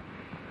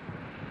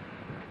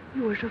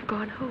 You were to have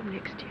gone home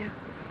next year.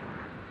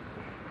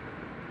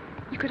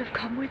 You could have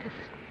come with us.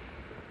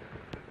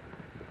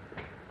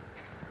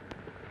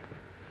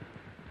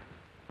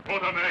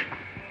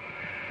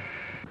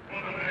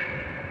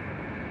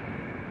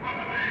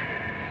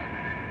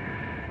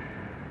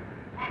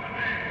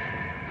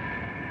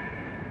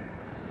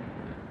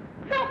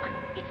 Look!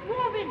 It's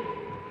moving!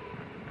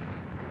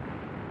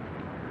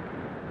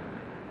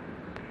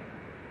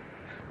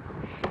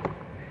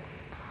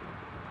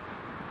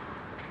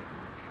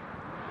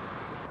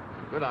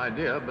 good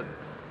idea, but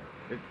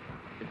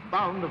it's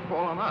bound to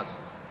fall on us.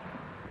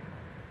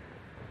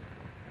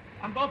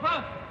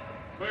 Ambopa?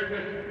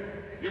 Curtis,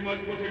 you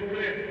must put him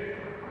clear.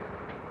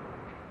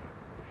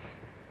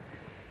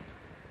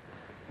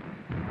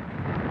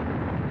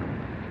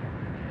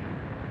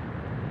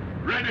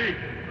 Ready?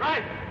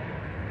 Right.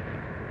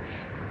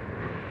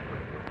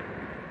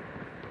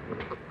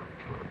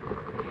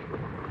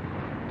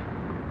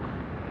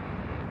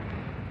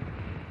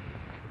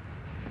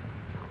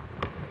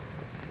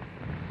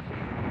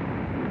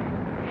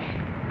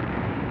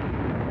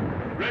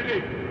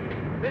 Ready?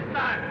 This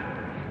time.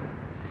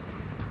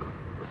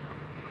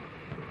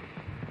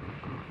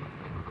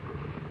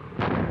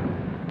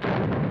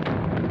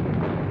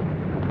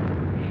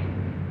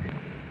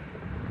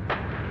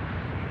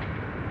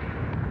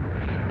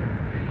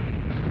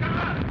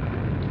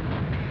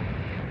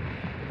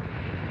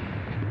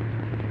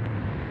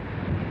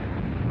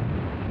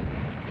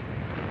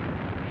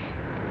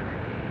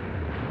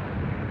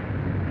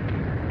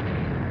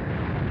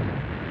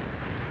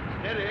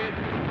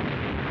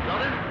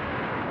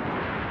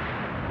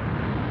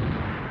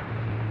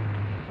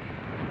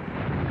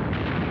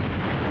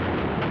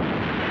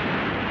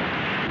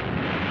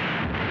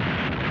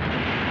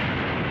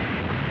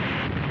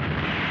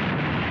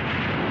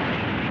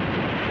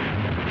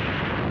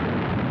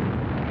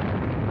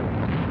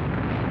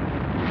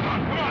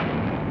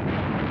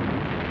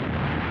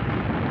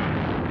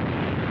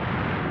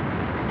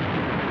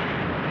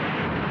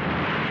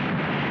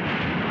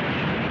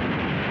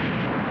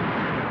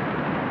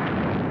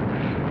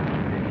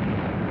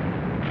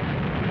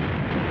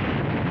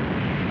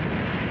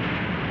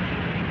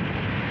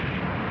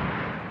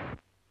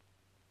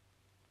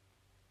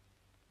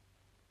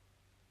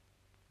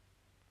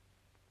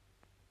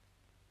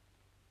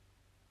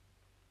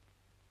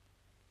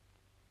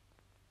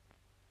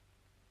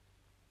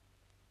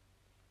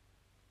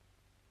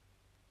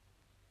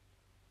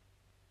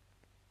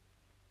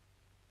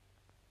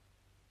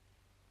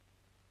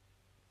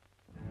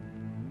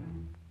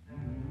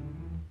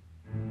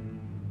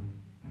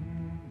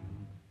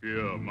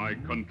 Here my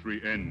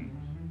country ends.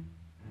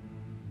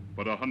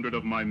 But 100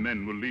 of my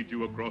men will lead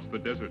you across the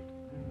desert.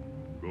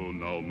 Go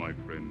now, my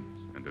friends,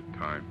 and at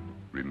times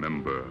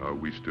remember how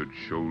we stood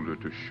shoulder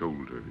to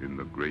shoulder in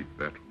the great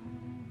battle.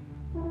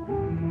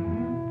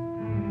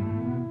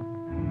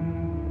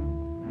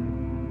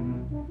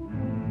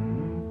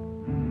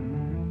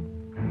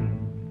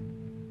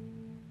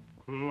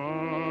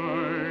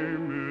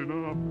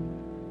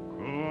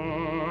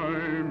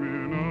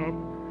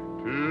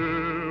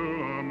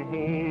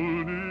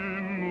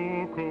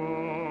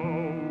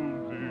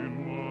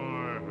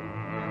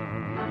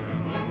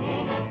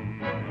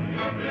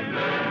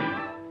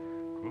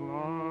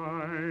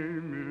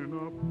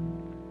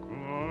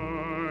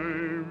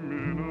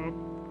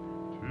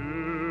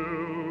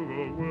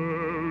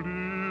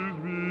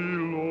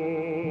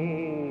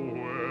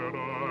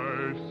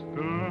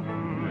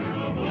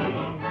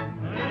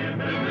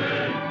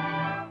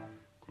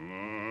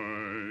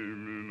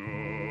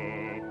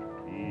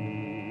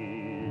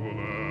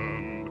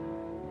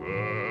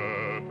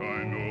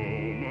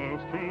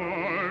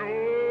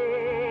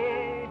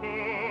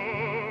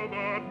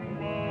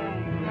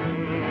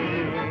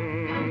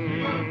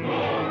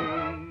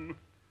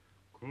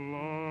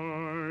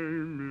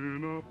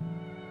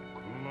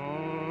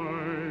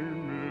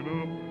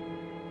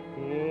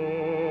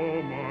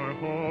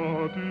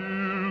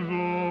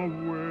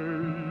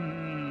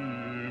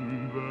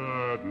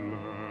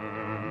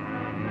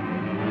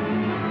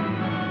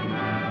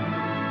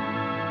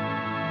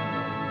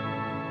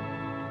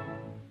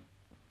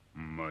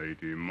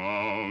 Mighty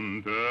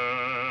mountain,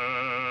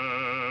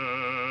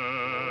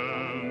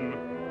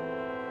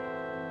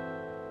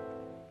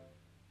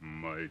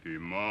 mighty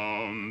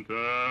mountain,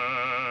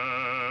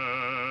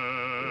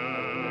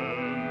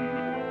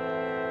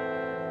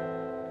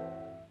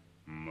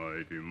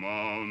 mighty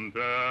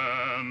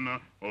mountain,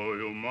 oh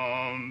you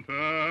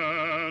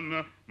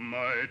mountain,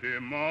 mighty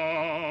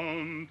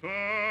mountain.